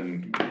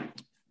fishermen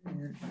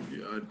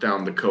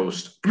down the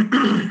coast.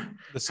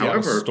 The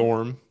Seattle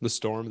Storm, the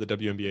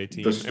WNBA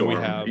team. The Storm.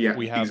 And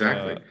we have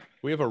exactly.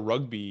 We have a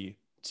rugby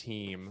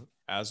team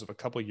as of a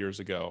couple of years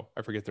ago.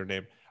 I forget their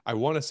name. I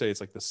want to say it's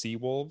like the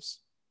Seawolves.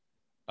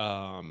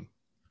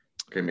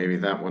 Okay, maybe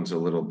that one's a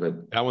little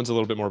bit. That one's a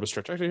little bit more of a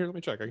stretch. Actually, here, let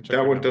me check. I can check.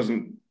 That one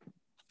doesn't.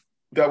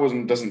 That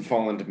one doesn't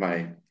fall into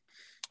my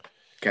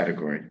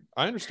category.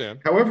 I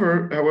understand.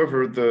 However,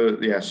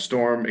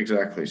 Storm,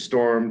 exactly.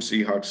 Storm,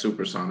 Seahawks,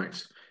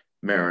 Supersonics,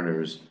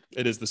 Mariners.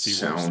 It is the Seawolves.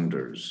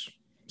 Sounders.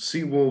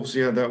 Seawolves,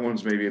 yeah, that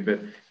one's maybe a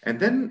bit. And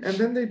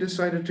then they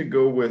decided to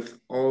go with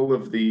all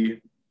of the,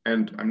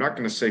 and I'm not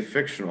going to say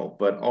fictional,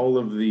 but all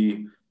of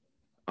the,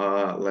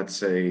 let's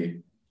say,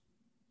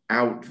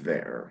 out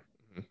there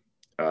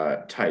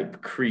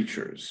type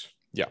creatures.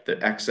 Yeah. The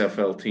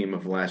XFL team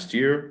of last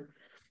year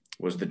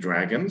was the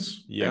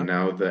Dragons. Yeah. And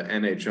now the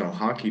NHL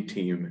hockey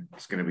team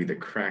is going to be the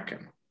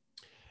Kraken.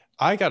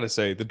 I got to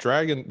say, the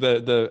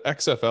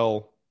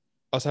XFL,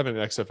 us having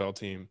an XFL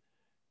team,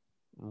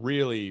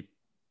 really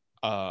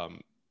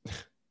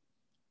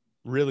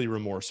really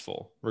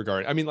remorseful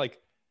regarding. I mean,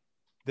 like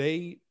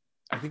I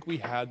think we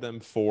had them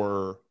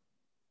for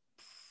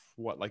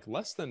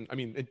less than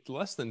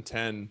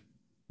 10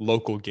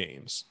 local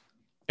games,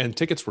 and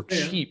tickets were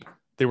cheap.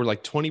 They were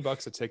like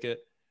 $20 a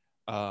ticket.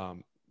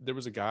 There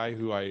was a guy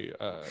who I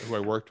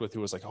worked with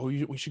who was like, "Oh,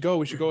 we should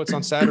go. It's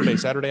on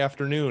Saturday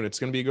afternoon. It's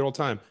going to be a good old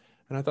time."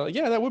 And I thought,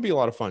 yeah, that would be a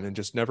lot of fun, and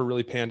just never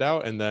really panned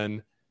out. And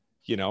then,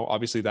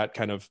 obviously that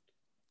kind of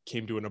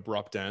came to an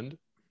abrupt end,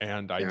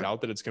 and I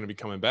doubt that it's going to be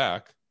coming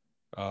back.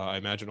 I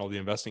imagine all the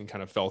investing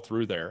kind of fell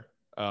through there.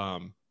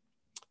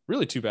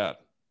 Really too bad.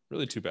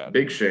 Really too bad.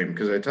 Big shame,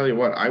 because I tell you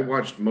what, I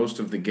watched most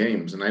of the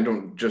games, and I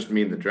don't just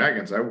mean the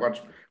Dragons.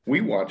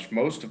 We watched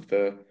most of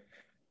the.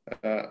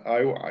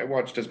 I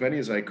watched as many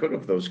as I could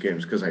of those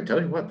games because I tell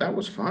you what, that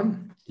was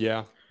fun.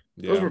 Yeah.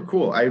 Those Yeah. were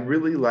cool. I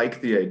really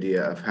like the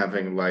idea of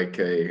having like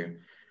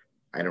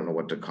I don't know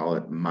what to call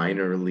it,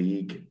 minor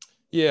league,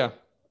 Yeah.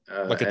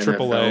 Like a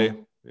NFL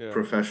AAA. Yeah.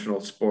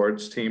 professional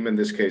sports team. In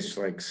this case,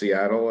 like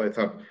Seattle. I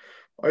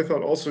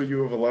thought also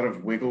you have a lot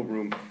of wiggle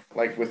room,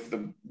 like with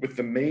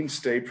the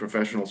mainstay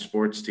professional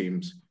sports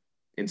teams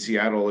in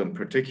Seattle in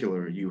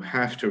particular. You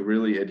have to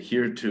really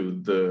adhere to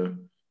the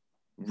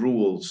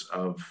rules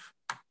of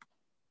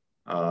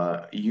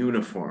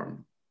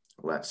uniform,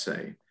 let's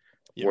say.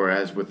 Yeah.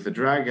 Whereas with the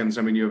Dragons,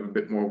 I mean, you have a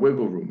bit more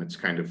wiggle room. It's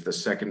kind of the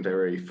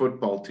secondary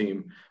football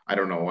team. I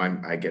don't know.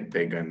 I get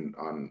big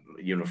on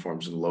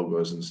uniforms and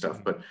logos and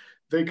stuff, but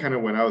they kind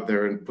of went out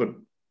there and put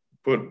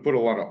a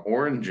lot of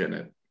orange in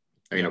it.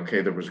 I mean,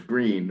 okay, there was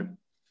green,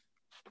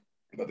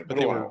 but they But put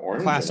they a lot were of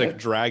orange in classic it.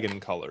 Dragon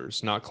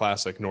colors, not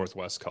classic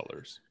Northwest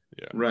colors.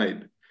 Yeah.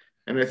 Right.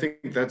 And I think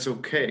that's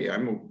okay.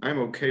 I'm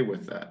okay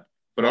with that.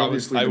 But I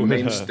obviously would,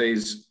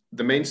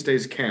 the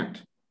mainstays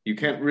can't. You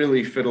can't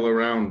really fiddle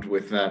around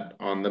with that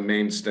on the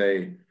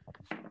mainstay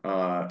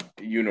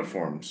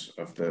uniforms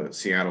of the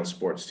Seattle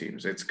sports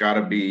teams. It's got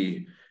to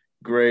be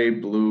gray,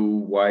 blue,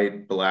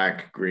 white,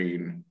 black,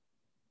 green.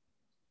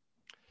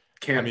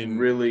 Can't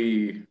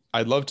really.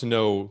 I'd love to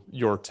know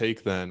your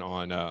take then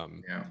on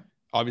Yeah.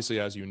 obviously,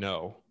 as you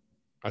know,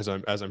 as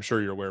I'm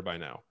sure you're aware by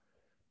now,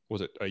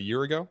 was it a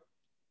year ago?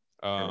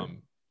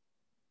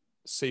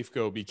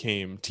 Safeco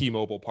became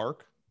T-Mobile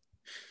Park,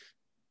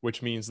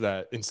 which means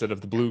that instead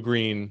of the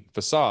blue-green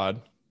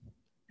facade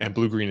and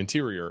blue-green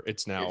interior,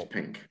 it's now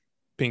It's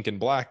pink and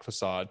black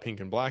facade, pink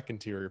and black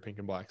interior, pink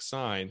and black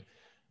sign,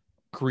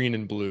 green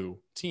and blue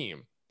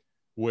team,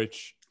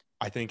 which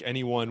I think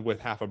anyone with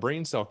half a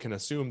brain cell can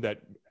assume that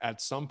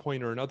at some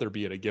point or another,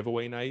 be it a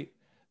giveaway night,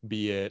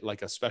 be it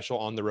like a special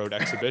on the road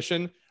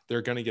exhibition,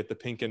 they're going to get the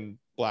pink and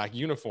black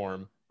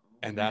uniform.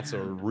 And that's a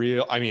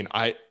real, I mean,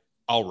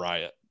 I'll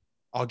riot.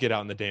 I'll get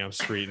out in the damn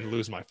street and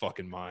lose my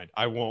fucking mind.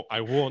 I will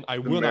not be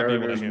able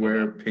to handle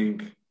wear that.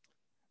 pink.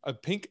 A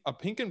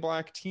pink and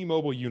black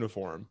T-Mobile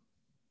uniform.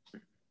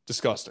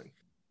 Disgusting.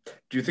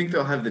 Do you think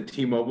they'll have the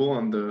T-Mobile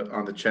on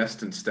the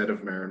chest instead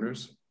of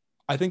Mariners?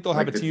 I think they'll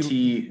Like have a the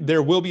T.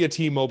 There will be a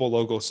T-Mobile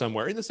logo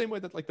somewhere, in the same way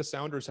that like the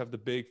Sounders have the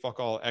big fuck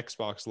all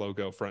Xbox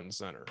logo front and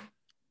center.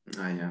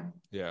 Yeah.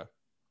 Yeah.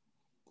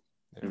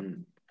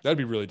 Mm. That'd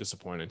be really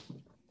disappointing.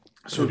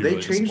 So they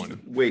changed.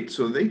 Wait.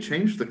 So they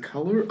changed the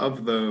color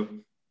of the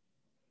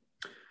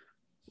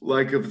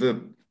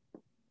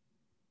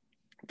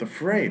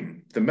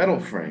frame, the metal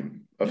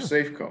frame of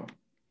Safeco.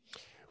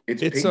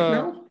 It's pink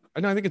now.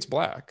 No, I think it's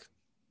black.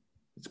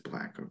 It's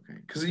black. Okay,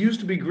 because it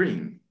used to be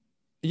green.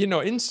 You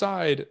know,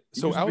 inside.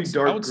 So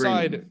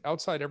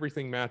outside,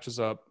 everything matches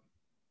up.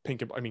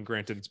 Pink. I mean,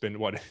 granted, it's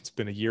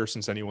been a year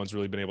since anyone's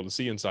really been able to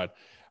see inside.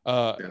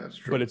 Yeah, that's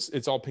true. But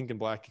it's all pink and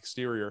black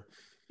exterior.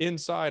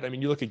 Inside, I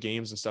mean, you look at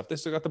games and stuff. They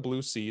still got the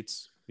blue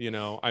seats. You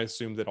know, I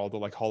assume that all the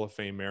like Hall of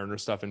Fame Mariner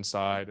stuff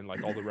inside and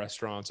like all the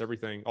restaurants,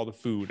 everything, all the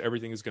food,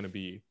 everything is going to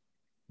be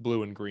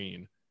blue and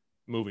green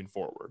moving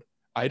forward.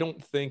 I don't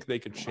think they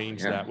could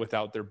change that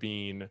without there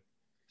being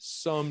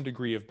some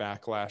degree of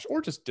backlash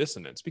or just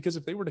dissonance. Because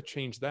if they were to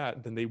change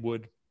that, then they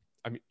would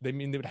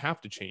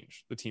have to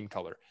change the team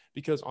color,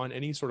 because on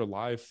any sort of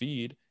live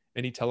feed,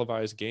 any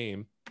televised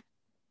game,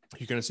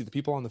 you're going to see the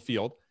people on the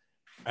field,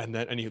 and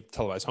then any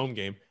televised home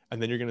game,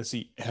 and then you're going to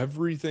see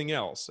everything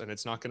else, and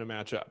it's not going to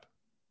match up.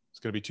 It's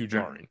going to be too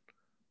jarring.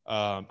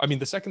 I mean,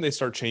 the second they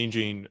start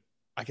changing,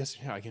 I guess,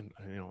 again,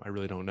 I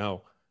really don't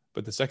know,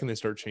 but the second they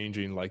start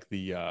changing, like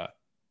the,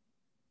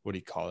 what do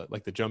you call it?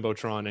 Like the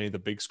Jumbotron, any of the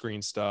big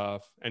screen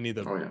stuff, any of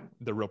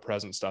the real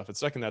present stuff. The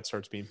second that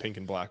starts being pink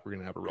and black, we're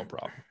going to have a real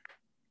problem.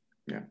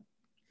 Yeah.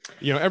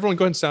 You know, everyone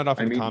go ahead and sound off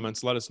in the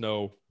comments. Let us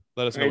know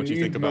what you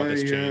think about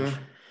this change.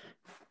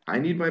 I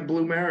need my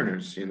blue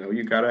Mariners. You know,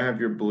 you got to have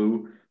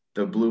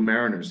the blue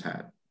Mariners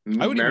hat.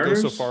 I would even go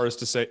so far as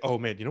to say, oh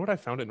man, you know what I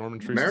found at Norman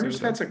Trees? Mariners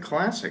hat's a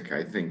classic,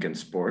 I think, in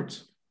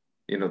sports.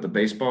 You know, the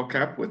baseball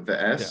cap with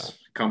the S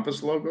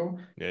compass logo.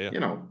 Yeah. You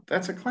know,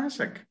 that's a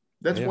classic.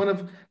 That's one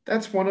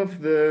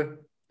of the.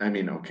 I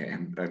mean, okay.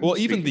 I'm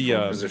even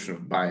the position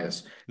of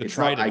bias. It's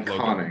not iconic.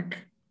 Logo.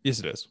 Yes,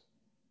 it is.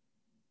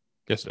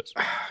 Yes, it is.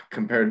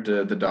 Compared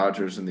to the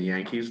Dodgers and the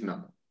Yankees,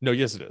 no. No,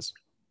 yes, it is.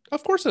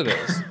 Of course it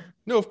is.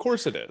 No, of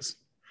course it is.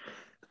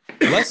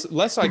 Less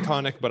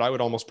iconic, but I would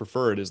almost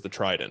prefer it is the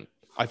Trident.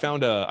 I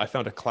found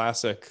a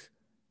classic,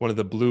 one of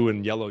the blue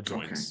and yellow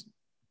joints.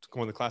 Okay.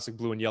 One of the classic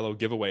blue and yellow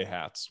giveaway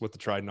hats with the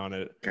Trident on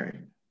it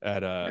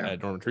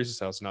at Norman Trees'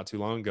 house not too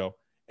long ago,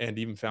 and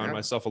even found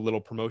myself a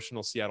little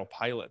promotional Seattle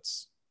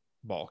Pilots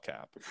ball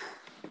cap.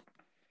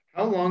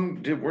 How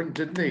long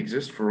didn't they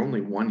exist for only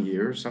 1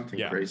 year or something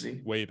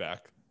crazy? Way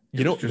back.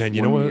 You know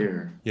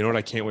what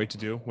I can't wait to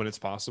do when it's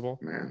possible?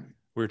 Man.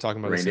 We were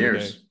talking about this the other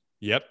day.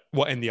 Yep.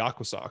 Well, and the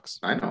Aqua Sox.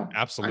 I know.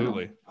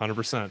 Absolutely.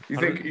 100%.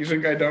 You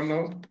think I don't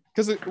know?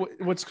 Because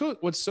what's cool,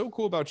 what's so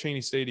cool about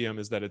Cheney Stadium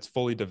is that it's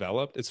fully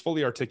developed. It's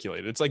fully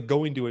articulated. It's like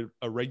going to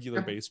a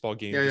regular baseball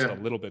game, just a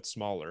little bit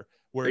smaller.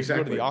 Whereas you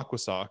go to the Aqua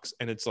Sox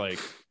and it's like,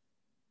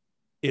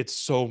 it's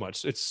so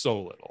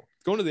little.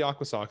 Going to the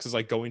Aqua Sox is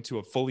like going to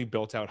a fully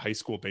built out high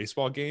school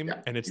baseball game,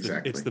 and it's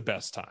the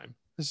best time.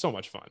 It's so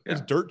much fun.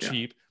 It's dirt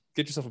cheap.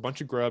 Get yourself a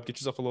bunch of grub. Get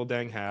yourself a little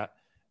dang hat.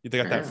 They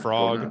got that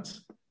frog.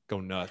 Go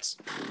nuts.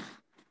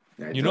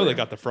 Yeah, they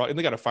got the frog, and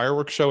they got a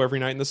fireworks show every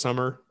night in the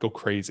summer. Go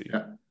crazy.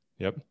 Yeah.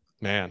 Yep.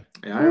 Man.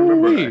 Yeah, I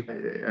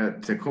remember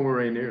at Tacoma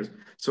Rainiers.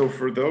 So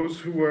for those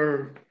who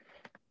are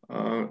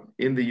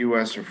in the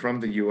U.S. or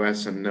from the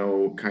U.S. and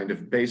know kind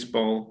of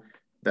baseball,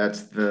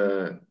 that's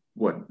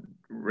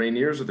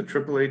Rainiers are the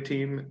AAA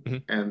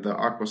team, and the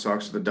Aqua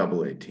Sox are the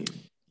AA team.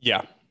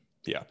 Yeah.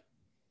 Yeah.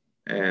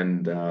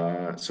 And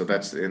so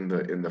that's in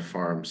the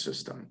farm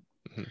system.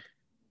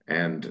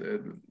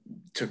 And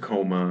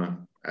Tacoma,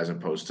 as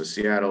opposed to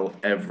Seattle,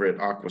 Everett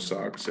Aqua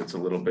Sox, it's a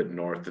little bit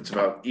north. It's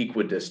about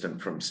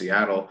equidistant from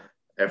Seattle.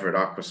 Everett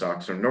Aqua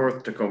Sox are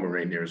north, Tacoma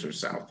Rainiers are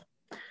south.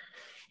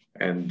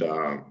 And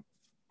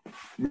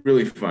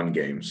really fun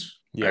games.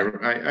 Yeah.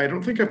 I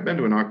don't think I've been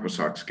to an Aqua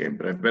Sox game,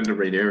 but I've been to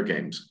Rainier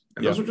games.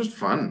 And those are just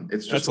fun.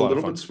 It's just a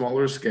little bit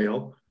smaller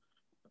scale,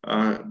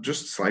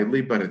 just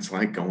slightly, but it's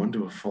like going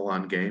to a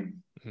full-on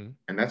game.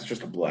 And that's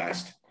just a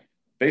blast.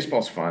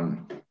 Baseball's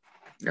fun.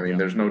 I mean,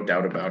 there's no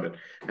doubt about it.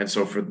 And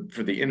so for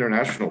the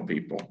international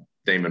people,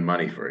 Damon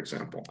Money, for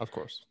example, of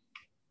course,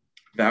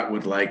 that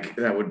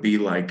would be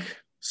like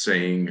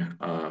saying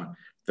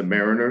the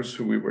Mariners,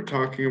 who we were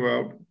talking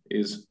about,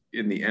 is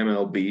in the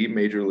MLB,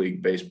 Major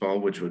League Baseball,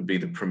 which would be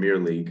the Premier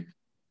League.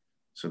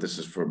 So this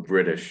is for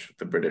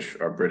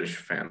our British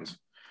fans,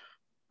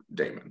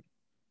 Damon.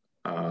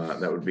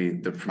 That would be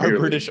the Premier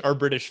League. Our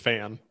British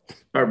fan.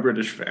 Our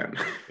British fan.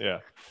 Yeah.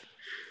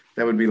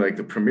 That would be like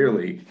the Premier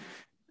League.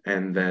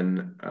 And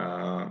then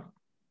when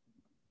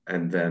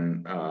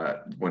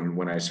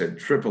I said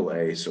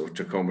AAA, so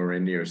Tacoma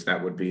Rainiers,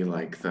 that would be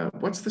like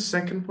what's the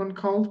second one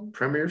called?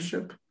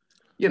 Premiership?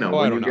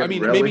 When you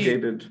get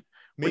relegated.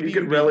 When you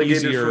get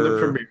relegated from the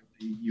Premier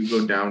League, you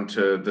go down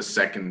to the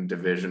second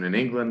division in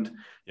England.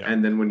 Yeah.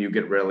 And then when you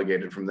get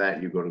relegated from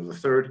that, you go to the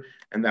third.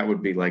 And that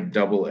would be like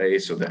AA,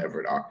 so the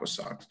Everett Aqua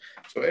Sox.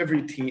 So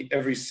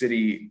every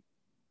city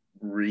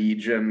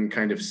region,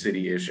 kind of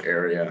city-ish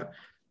area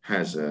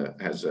has a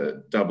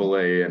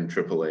AA and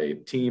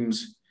AAA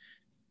teams.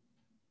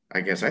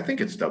 I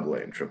think it's AA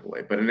and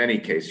AAA, but in any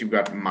case, you've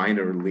got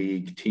minor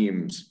league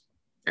teams,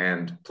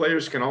 and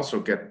players can also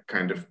get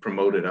kind of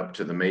promoted up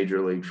to the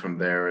major league from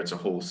there. It's a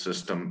whole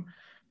system.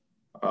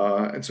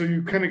 And so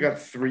you kind of got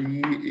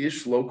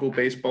 3-ish local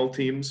baseball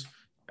teams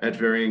at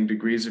varying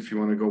degrees if you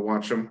want to go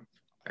watch them.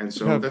 And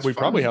so we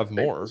probably have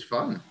more. It's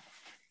fun.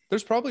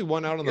 There's probably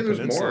one out on the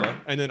peninsula, more.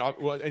 And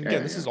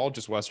then this is all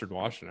just Western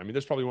Washington. I mean,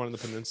 there's probably one on the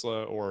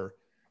peninsula, or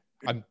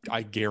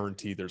I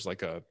guarantee there's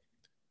like a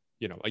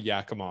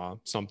Yakima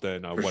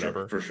something,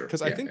 whatever. For sure.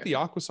 Because I think the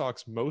Aqua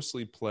Sox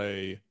mostly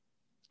play.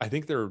 I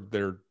think their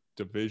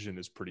division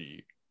is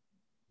pretty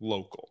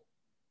local.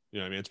 I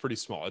mean, it's pretty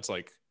small. It's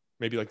like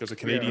maybe like there's a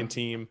Canadian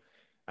team,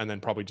 and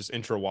then probably just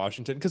intra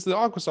Washington. Because the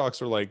Aqua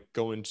Sox are like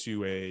going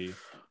to a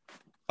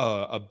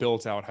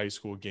built out high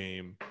school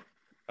game.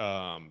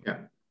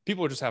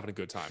 People are just having a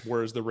good time.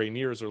 Whereas the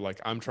Rainiers are like,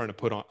 I'm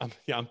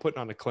putting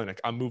on a clinic.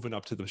 I'm moving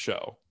up to the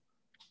show.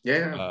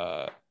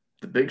 Yeah.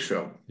 The big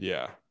show.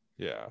 Yeah.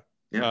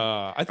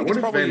 I think it's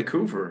probably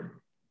Vancouver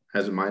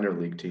has a minor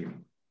league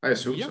team. I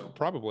assume so.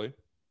 Probably.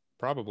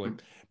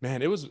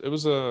 Man, it was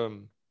a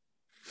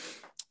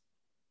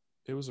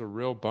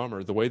real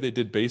bummer the way they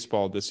did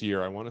baseball this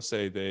year. I want to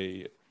say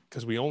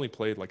because we only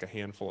played a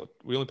handful of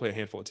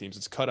teams.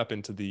 It's cut up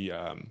into the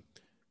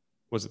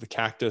was it the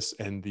Cactus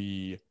and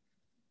the,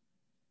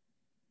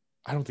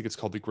 I don't think it's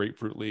called the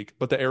Grapefruit League,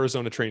 but the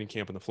Arizona training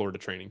camp and the Florida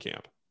training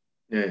camp.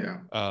 Yeah.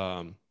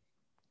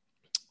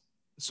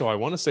 So I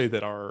want to say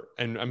that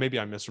and maybe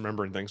I'm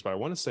misremembering things, but I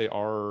want to say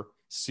our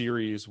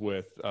series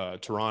with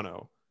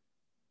Toronto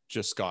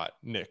just got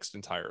nixed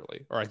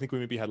entirely. Or I think we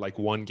maybe had like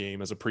one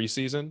game as a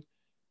preseason,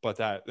 but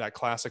that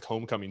classic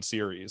homecoming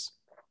series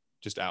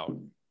just out.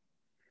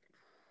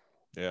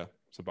 Yeah,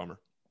 it's a bummer.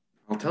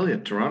 I'll tell you,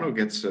 Toronto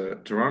and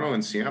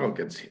Seattle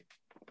gets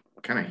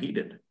kind of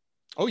heated.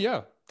 Oh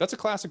yeah. That's a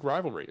classic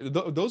rivalry.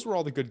 Those were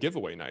all the good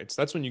giveaway nights.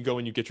 That's when you go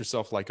and you get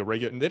yourself like a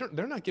regular, and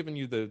they're not giving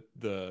you the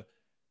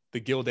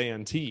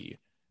Gildan tee.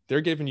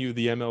 They're giving you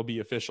the MLB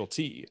official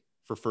tee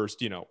for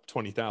first,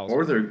 20,000.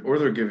 Or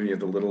they're giving you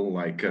the little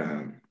like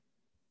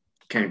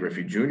Ken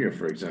Griffey Jr.,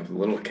 for example, the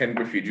little Ken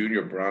Griffey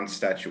Jr. bronze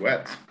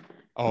statuette.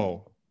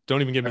 Oh,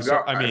 don't even give me.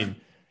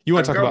 You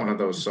want to talk about one of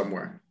those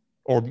somewhere,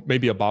 or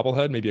maybe a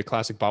bobblehead, maybe a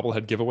classic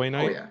bobblehead giveaway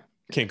night. Oh yeah.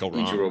 Can't go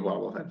wrong. Ichiro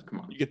bobblehead.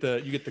 Come on. You get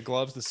the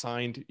gloves, the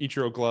signed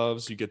Ichiro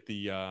gloves. You get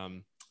you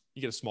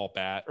get a small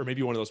bat, or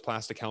maybe one of those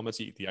plastic helmets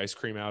you eat the ice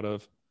cream out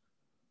of.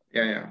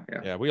 Yeah.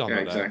 We all know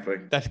that. Exactly.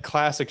 That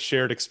classic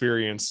shared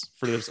experience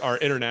for our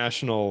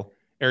international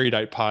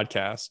erudite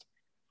podcast.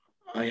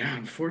 Yeah,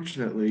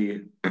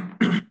 unfortunately,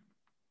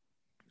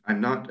 I'm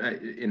not.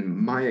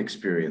 In my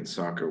experience,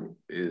 soccer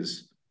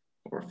is,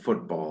 or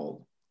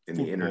football in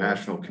the Football.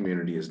 international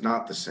community is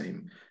not the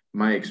same.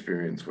 My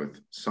experience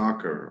with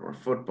soccer or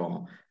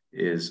football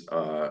is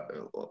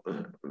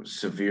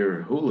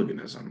severe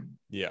hooliganism.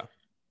 Yeah.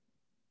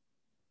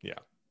 Yeah.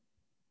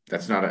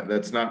 That's not a.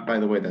 That's not. By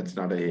the way, that's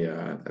not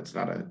a. That's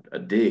not a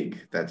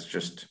dig. That's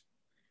just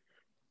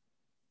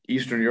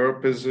Eastern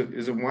Europe is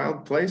a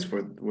wild place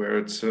where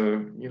it's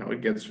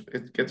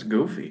it gets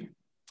goofy.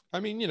 I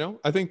mean,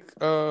 I think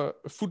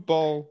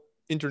football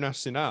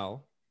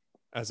international,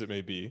 as it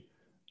may be,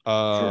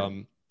 Sure.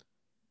 um,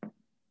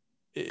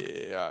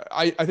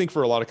 I think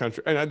for a lot of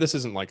countries, and this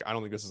isn't like, I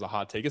don't think this is a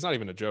hot take. It's not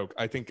even a joke.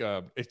 I think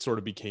it sort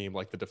of became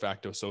like the de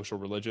facto social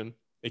religion.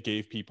 It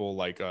gave people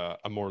like a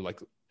more like,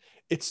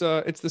 it's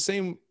the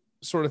same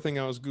sort of thing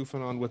I was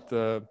goofing on with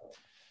the,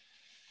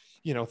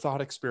 thought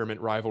experiment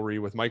rivalry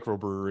with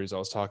microbreweries I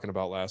was talking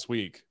about last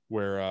week,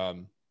 where,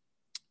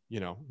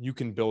 you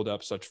can build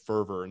up such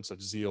fervor and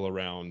such zeal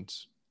around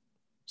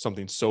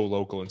something so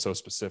local and so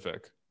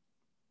specific.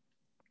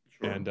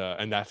 Sure. And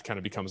that kind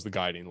of becomes the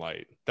guiding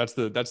light. That's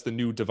the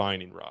new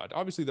divining rod.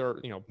 Obviously, there are,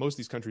 most of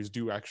these countries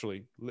do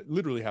actually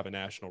literally have a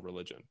national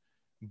religion,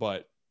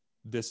 but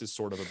this is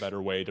sort of a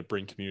better way to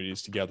bring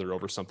communities together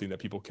over something that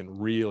people can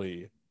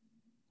really,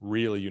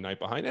 really unite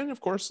behind. And of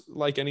course,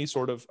 like any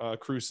sort of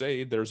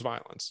crusade, there's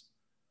violence.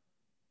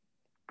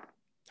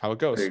 How it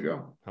goes. There you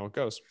go. How it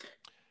goes.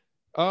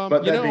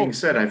 But that being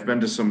said, I've been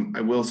to some.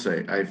 I will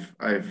say,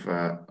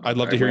 I'd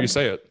love to hear you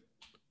say it.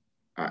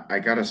 I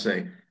gotta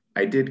say,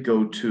 I did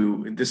go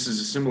to. This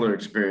is a similar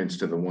experience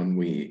to the one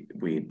we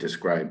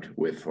described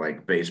with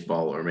like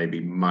baseball, or maybe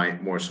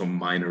more so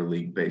minor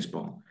league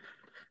baseball.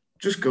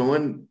 Just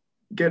going,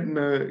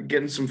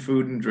 getting some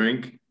food and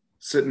drink,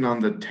 sitting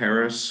on the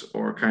terrace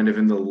or kind of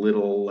in the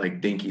little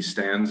like dinky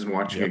stands and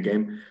watching a Yep.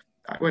 game.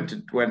 I went to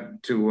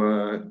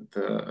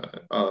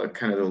the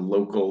kind of the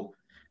local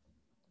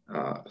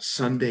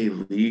Sunday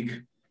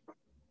League.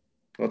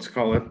 Let's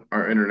call it.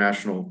 Our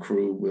international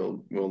crew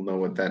will know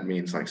what that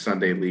means, like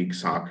Sunday League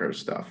soccer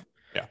stuff.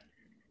 Yeah.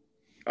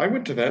 I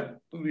went to that,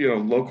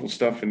 local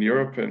stuff in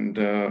Europe and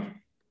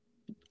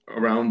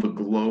around the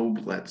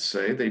globe. Let's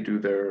say they do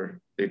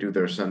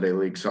their Sunday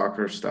League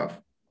soccer stuff.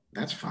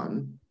 That's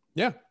fun.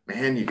 Yeah.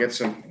 Man, you get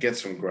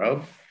some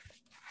grub,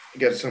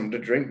 get something to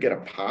drink, get a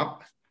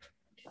pop,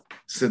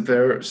 sit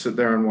there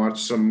and watch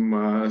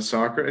some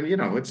soccer. And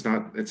it's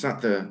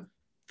not the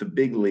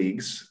big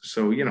leagues.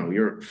 So,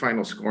 your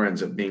final score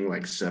ends up being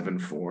like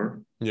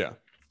 7-4. Yeah.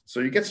 So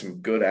you get some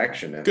good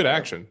action. Good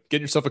action.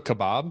 Get yourself a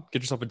kebab.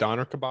 Get yourself a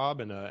doner kebab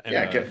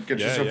get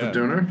yourself a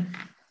doner.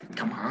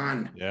 Come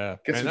on. Yeah.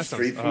 Get some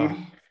street food.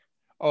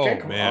 Oh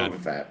Can't go man. wrong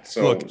with that.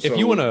 So look, if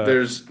you want to,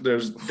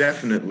 there's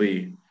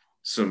definitely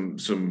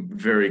some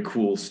very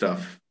cool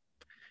stuff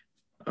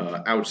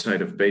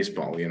outside of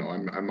baseball.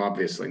 I'm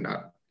obviously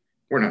not.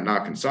 We're not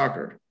knocking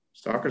soccer.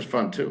 Soccer's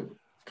fun too.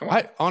 Come on.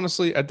 I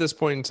honestly, at this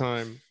point in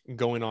time,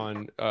 going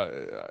on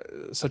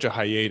such a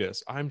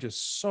hiatus, I'm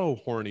just so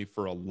horny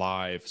for a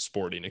live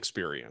sporting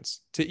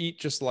experience, to eat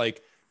just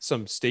like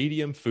some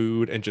stadium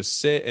food and just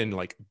sit and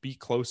like be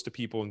close to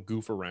people and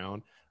goof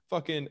around.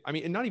 Fucking, I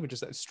mean, and not even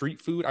just that,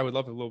 street food. I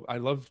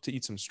love to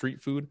eat some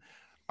street food.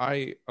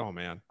 I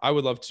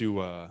would love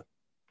to,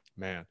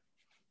 man.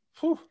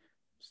 Whew.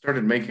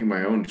 Started making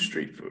my own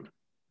street food.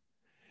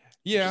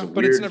 Yeah,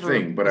 but it's never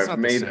thing. But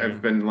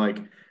I've been like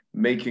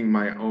making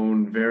my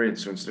own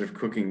variants. So instead of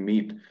cooking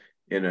meat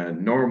in a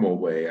normal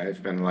way,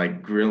 I've been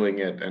like grilling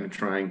it and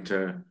trying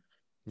to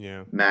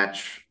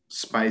match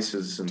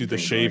spices and do the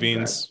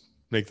shavings,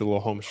 like make the little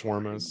home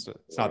shawarmas.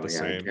 It's not the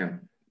same. Again,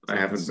 I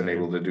haven't been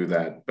able to do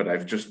that, but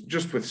I've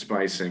just with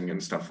spicing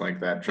and stuff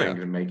like that, trying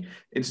to make,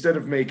 instead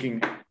of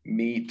making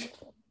meat,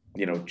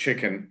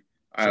 chicken,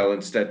 I'll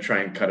instead try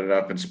and cut it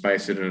up and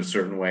spice it in a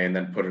certain way and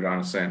then put it on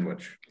a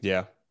sandwich.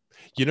 Yeah.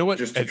 You know what?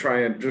 Just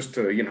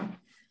to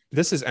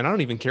this is, and I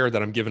don't even care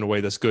that I'm giving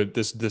away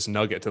this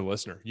nugget to the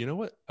listener. You know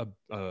what?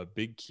 A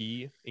big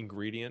key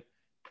ingredient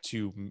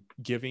to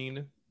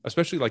giving,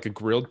 especially like a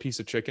grilled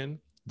piece of chicken,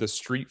 the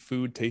street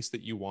food taste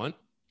that you want,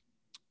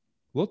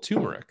 a little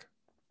turmeric.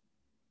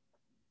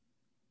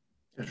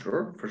 Yeah,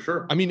 sure, for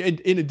sure. I mean,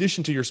 in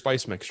addition to your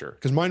spice mixture,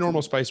 because my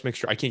normal spice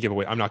mixture, I can't give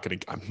away. I'm not gonna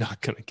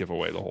give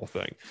away the whole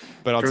thing.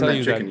 But I'll tell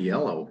you chicken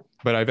yellow.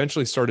 But I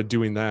eventually started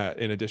doing that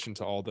in addition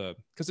to all the,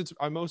 because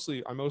I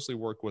mostly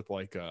work with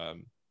like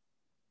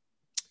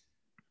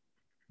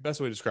best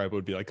way to describe it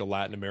would be like a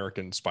Latin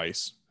American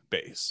spice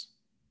base,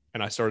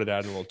 and I started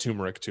adding a little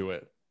turmeric to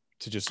it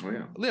to just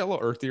a little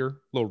earthier, a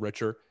little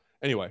richer.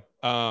 Anyway,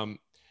 no,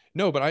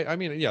 but I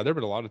mean, yeah, there've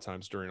been a lot of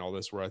times during all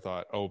this where I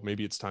thought, oh,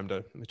 maybe it's time to,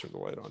 let me turn the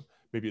light on.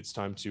 Maybe it's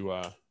time to,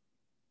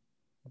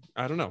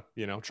 I don't know,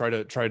 try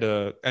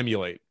to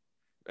emulate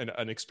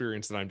an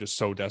experience that I'm just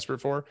so desperate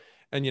for.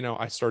 And,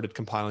 I started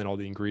compiling all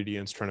the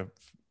ingredients, trying to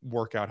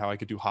work out how I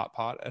could do hot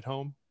pot at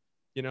home,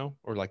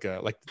 or like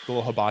the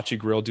little hibachi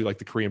grill, do like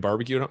the Korean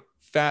barbecue.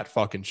 Fat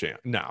fucking champ.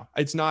 No,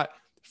 it's not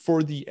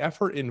for the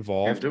effort Can't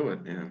involved, do it.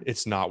 Yeah.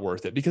 it's not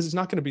worth it because it's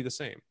not going to be the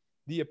same.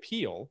 The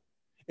appeal,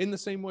 in the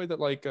same way that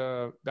like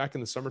back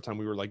in the summertime,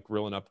 we were like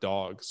grilling up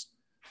dogs,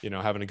 you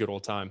know, having a good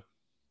old time,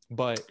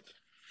 but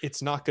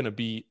it's not going to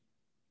be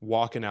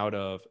walking out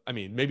of, I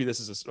mean, maybe this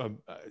is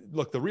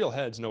look, the real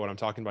heads know what I'm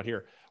talking about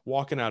here.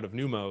 Walking out of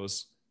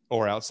Numos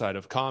or outside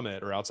of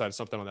Comet or outside of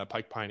something on that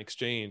Pike Pine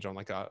Exchange on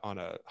on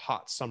a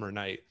hot summer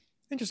night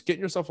and just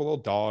getting yourself a little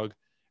dog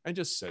and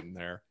just sitting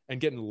there and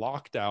getting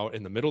locked out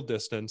in the middle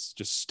distance,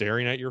 just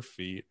staring at your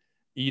feet,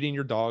 eating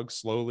your dog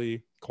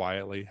slowly,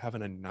 quietly,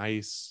 having a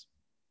nice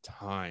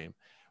time.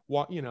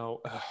 What, you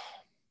know,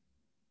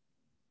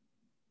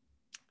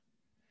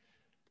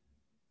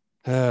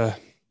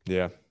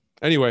 yeah.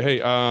 Anyway, hey,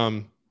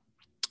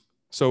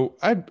 so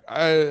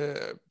I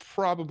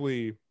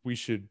probably we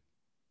should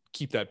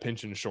keep that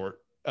pinching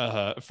short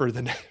for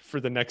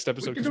the next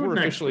episode because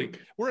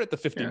we're at the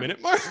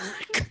 50-minute mark.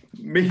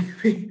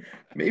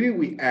 Maybe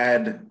we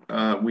add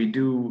we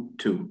do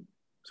 2,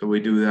 so we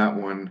do that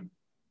one,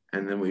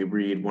 and then we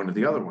read one of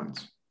the other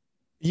ones.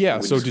 Yeah.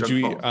 So did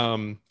you?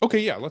 Both. Okay.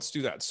 Yeah. Let's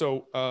do that.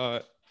 So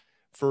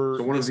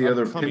for one of the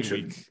other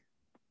pinchins.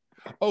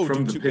 Week,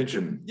 from the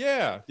pigeon.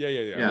 Yeah.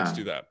 Let's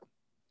do that.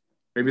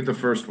 Maybe the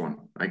first one.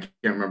 I can't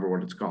remember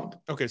what it's called.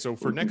 Okay, so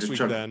for next week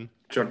then.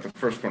 Chuck the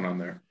first one on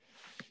there.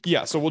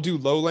 Yeah, so we'll do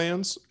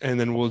Lowlands and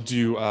then we'll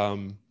do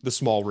The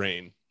Small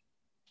Rain.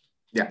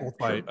 Yeah.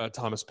 By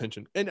Thomas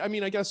Pynchon. And I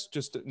mean, I guess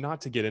just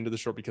not to get into the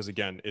short because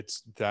again,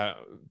 it's that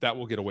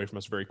will get away from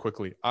us very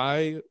quickly.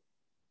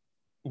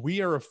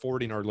 We are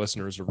affording our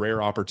listeners a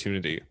rare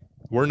opportunity.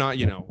 We're not,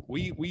 you know,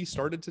 we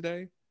started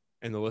today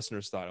and the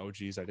listeners thought, oh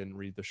geez, I didn't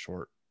read the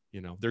short.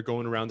 You know, they're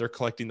going around, they're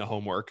collecting the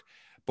homework.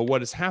 But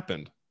what has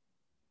happened?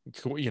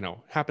 You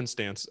know,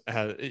 happenstance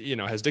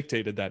has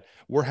dictated that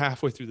we're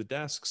halfway through the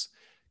desks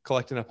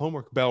collecting up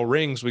homework. Bell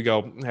rings, we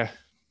go,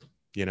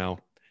 you know,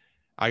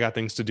 I got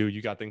things to do,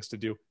 you got things to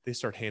do. They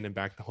start handing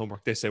back the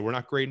homework. They say, we're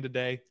not grading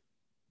today,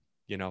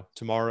 you know,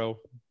 tomorrow,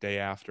 day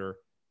after,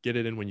 get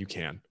it in when you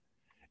can.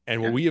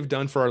 And what we have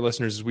done for our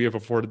listeners is we have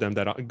afforded them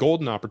that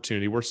golden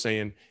opportunity. We're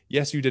saying,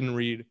 yes, you didn't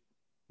read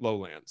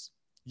Lowlands.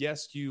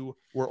 Yes, you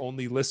were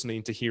only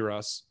listening to hear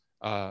us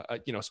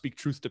speak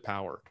truth to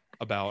power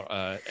about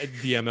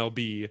the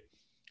MLB,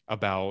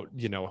 about,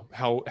 you know,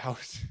 how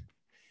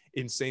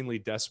insanely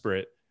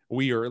desperate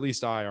we, or at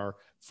least I are,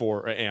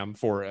 for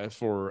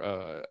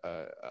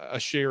a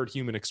shared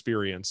human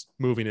experience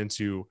moving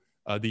into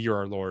the year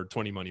our Lord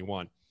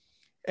 2021.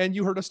 And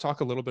you heard us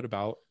talk a little bit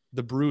about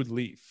the brewed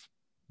leaf,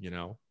 you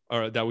know,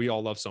 that we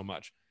all love so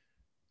much.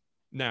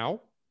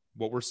 Now,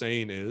 what we're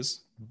saying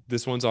is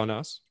this one's on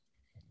us.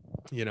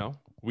 You know,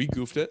 we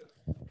goofed it.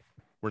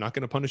 We're not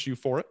going to punish you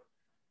for it.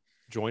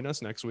 Join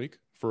us next week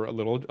for a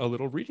little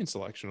reading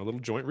selection, a little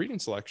joint reading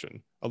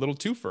selection, a little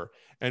twofer,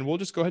 and we'll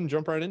just go ahead and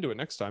jump right into it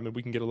next time, and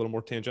we can get a little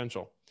more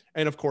tangential.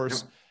 And of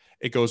course,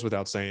 it goes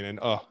without saying, and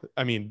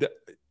I mean,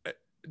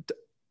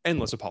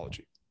 endless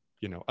apology,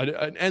 you know,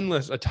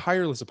 a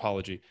tireless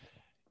apology.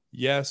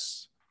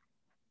 Yes,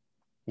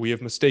 we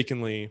have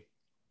mistakenly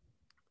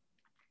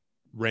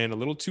ran a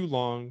little too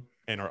long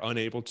and are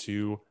unable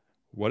to,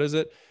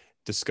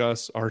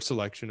 discuss our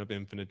selection of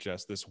Infinite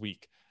Jest this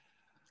week.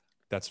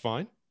 That's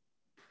fine.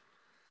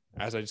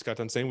 As I just got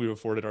done saying, we've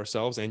afforded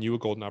ourselves and you a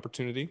golden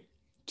opportunity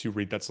to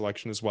read that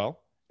selection as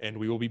well. And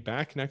we will be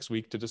back next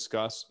week to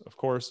discuss, of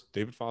course,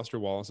 David Foster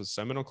Wallace's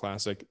seminal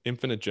classic,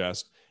 Infinite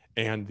Jest,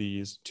 and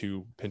these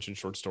 2 Pynchon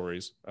short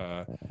stories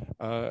that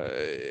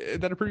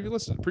are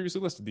previously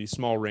listed, The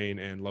Small Rain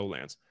and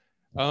Lowlands.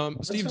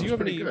 Steve, do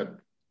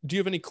you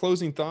have any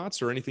closing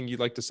thoughts or anything you'd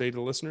like to say to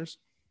the listeners?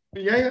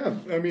 Yeah.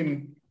 I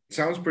mean,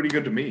 sounds pretty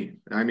good to me.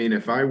 I mean,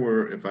 if I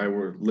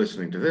were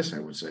listening to this, I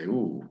would say,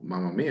 ooh,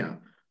 mamma mia,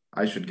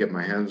 I should get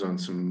my hands on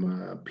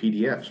some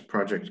PDFs,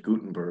 Project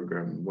Gutenberg,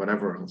 and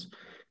whatever else,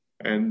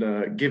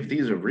 and give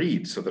these a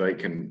read so that I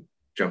can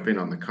jump in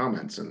on the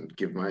comments and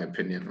give my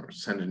opinion or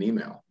send an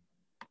email.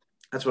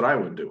 That's what I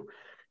would do.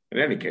 In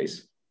any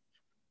case,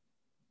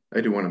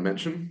 I do want to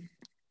mention.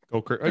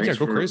 Go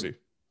crazy.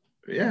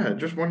 Yeah, I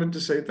just wanted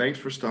to say thanks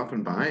for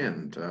stopping by,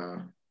 and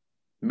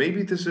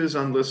maybe this is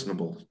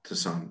unlistenable to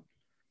some,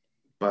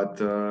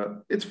 but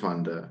it's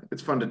fun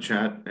to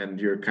chat, and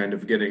you're kind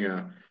of getting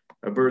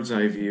a bird's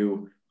eye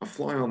view, a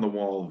fly on the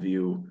wall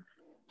view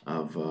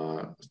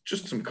of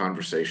just some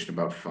conversation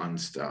about fun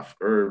stuff,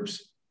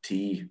 herbs,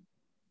 tea,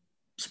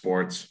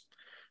 sports,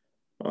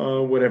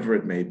 whatever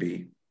it may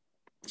be.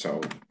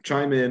 So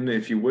chime in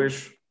if you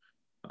wish.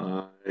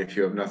 If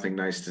you have nothing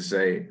nice to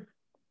say,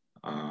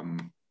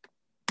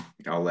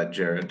 I'll let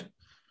Jared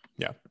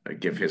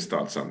give his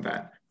thoughts on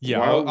that. Yeah,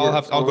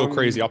 I'll go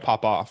crazy. I'll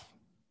pop off.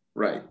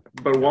 Right.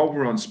 But while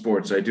we're on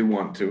sports, I do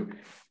want to,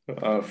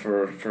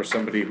 for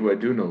somebody who I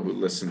do know who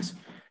listens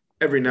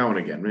every now and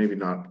again, maybe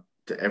not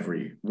to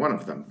every one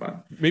of them,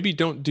 but maybe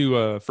don't do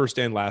a first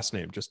and last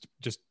name just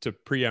to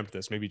preempt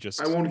this. Maybe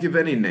just I won't give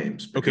any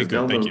names because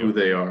they'll know who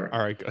they are. All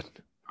right, good.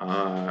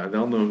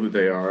 They'll know who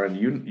they are, and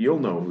you'll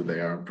know who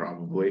they are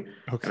probably.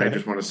 Okay. And I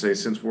just want to say,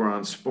 since we're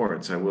on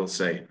sports, I will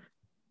say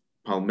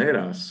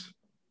Palmeiras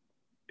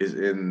is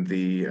in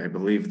the, I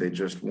believe they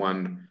just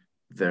won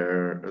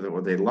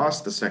or they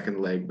lost the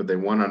second leg, but they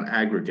won on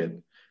aggregate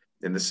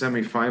in the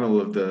semifinal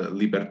of the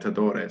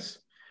Libertadores.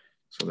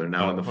 So they're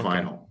now in the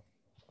final.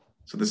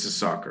 So this is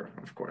soccer,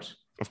 of course.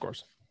 Of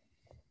course.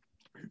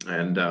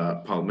 And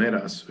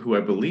Palmeiras, who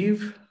I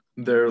believe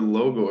their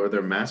logo or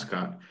their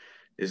mascot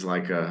is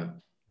like a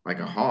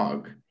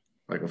hog,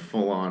 like a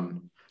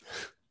full-on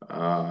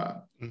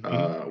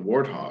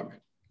warthog.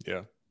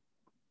 Yeah.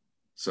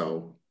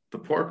 So the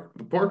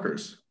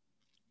Porkers.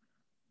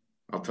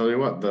 I'll tell you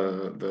what,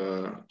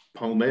 the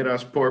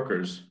Palmeiras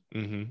Porkers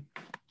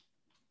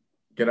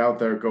get out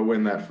there, go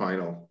win that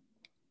final.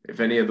 If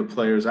any of the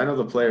players, I know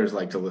the players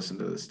like to listen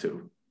to this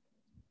too.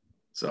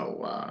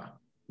 So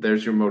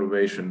there's your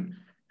motivation.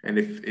 And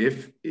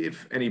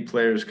if any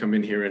players come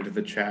in here into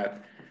the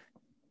chat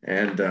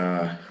and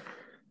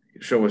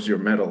show us your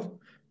medal,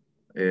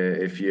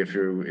 if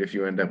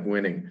you end up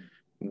winning,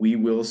 we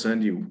will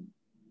send you.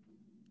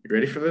 You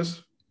ready for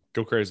this?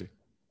 Go crazy.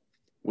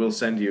 We'll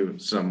send you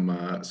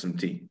some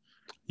tea.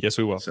 Yes,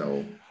 we will.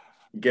 So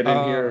get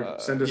in here,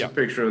 send us a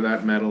picture of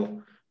that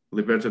medal.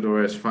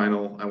 Libertadores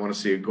final. I want to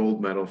see a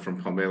gold medal from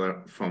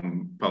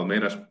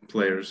Palmeiras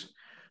players.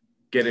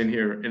 Get in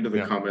here into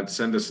the comments.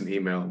 Send us an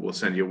email. We'll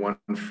send you one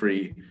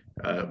free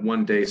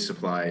 1 day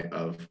supply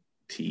of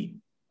tea.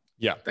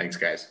 Yeah. Thanks,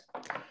 guys.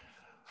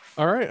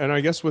 All right, and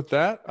I guess with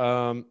that,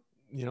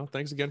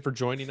 thanks again for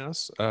joining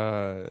us.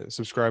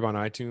 Subscribe on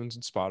iTunes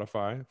and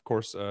Spotify. Of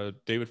course,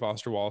 David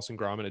Foster Wallace and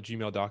Gromit at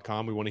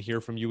gmail.com. We want to hear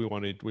from you.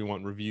 We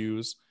want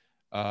reviews.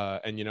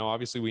 And,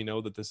 obviously we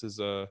know that this is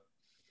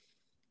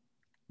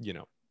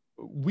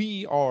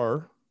we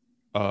are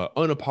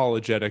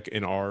unapologetic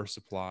in our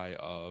supply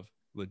of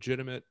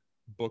legitimate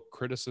book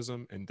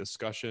criticism and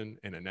discussion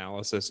and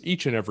analysis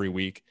each and every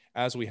week,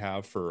 as we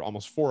have for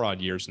almost 4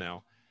 odd years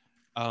now.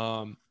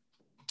 But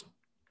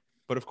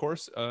of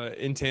course,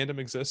 In Tandem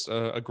exists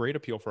a great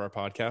appeal for our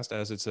podcast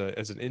as it's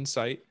as an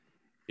insight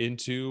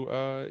into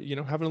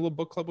having a little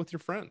book club with your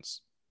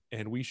friends.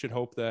 And we should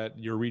hope that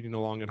you're reading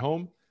along at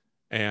home,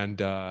 and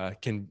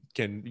can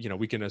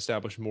we can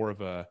establish more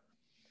of a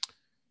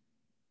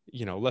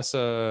less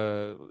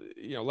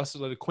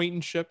of an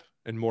acquaintanceship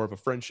and more of a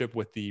friendship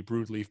with the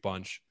Broodleaf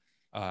Bunch,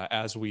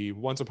 as we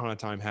once upon a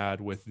time had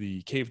with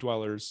the Cave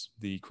Dwellers,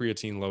 the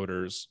Creatine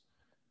Loaders,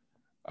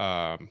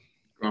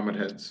 Grommet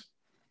Heads.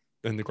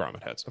 And the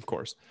Grommet Heads, of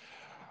course.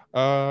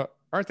 All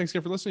right, thanks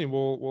again for listening.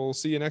 We'll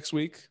see you next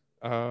week.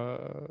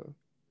 Okay,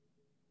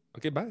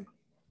 bye.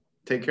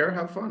 Take care.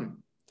 Have fun.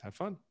 Have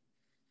fun.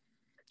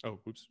 Oh,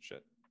 oops,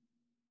 shit.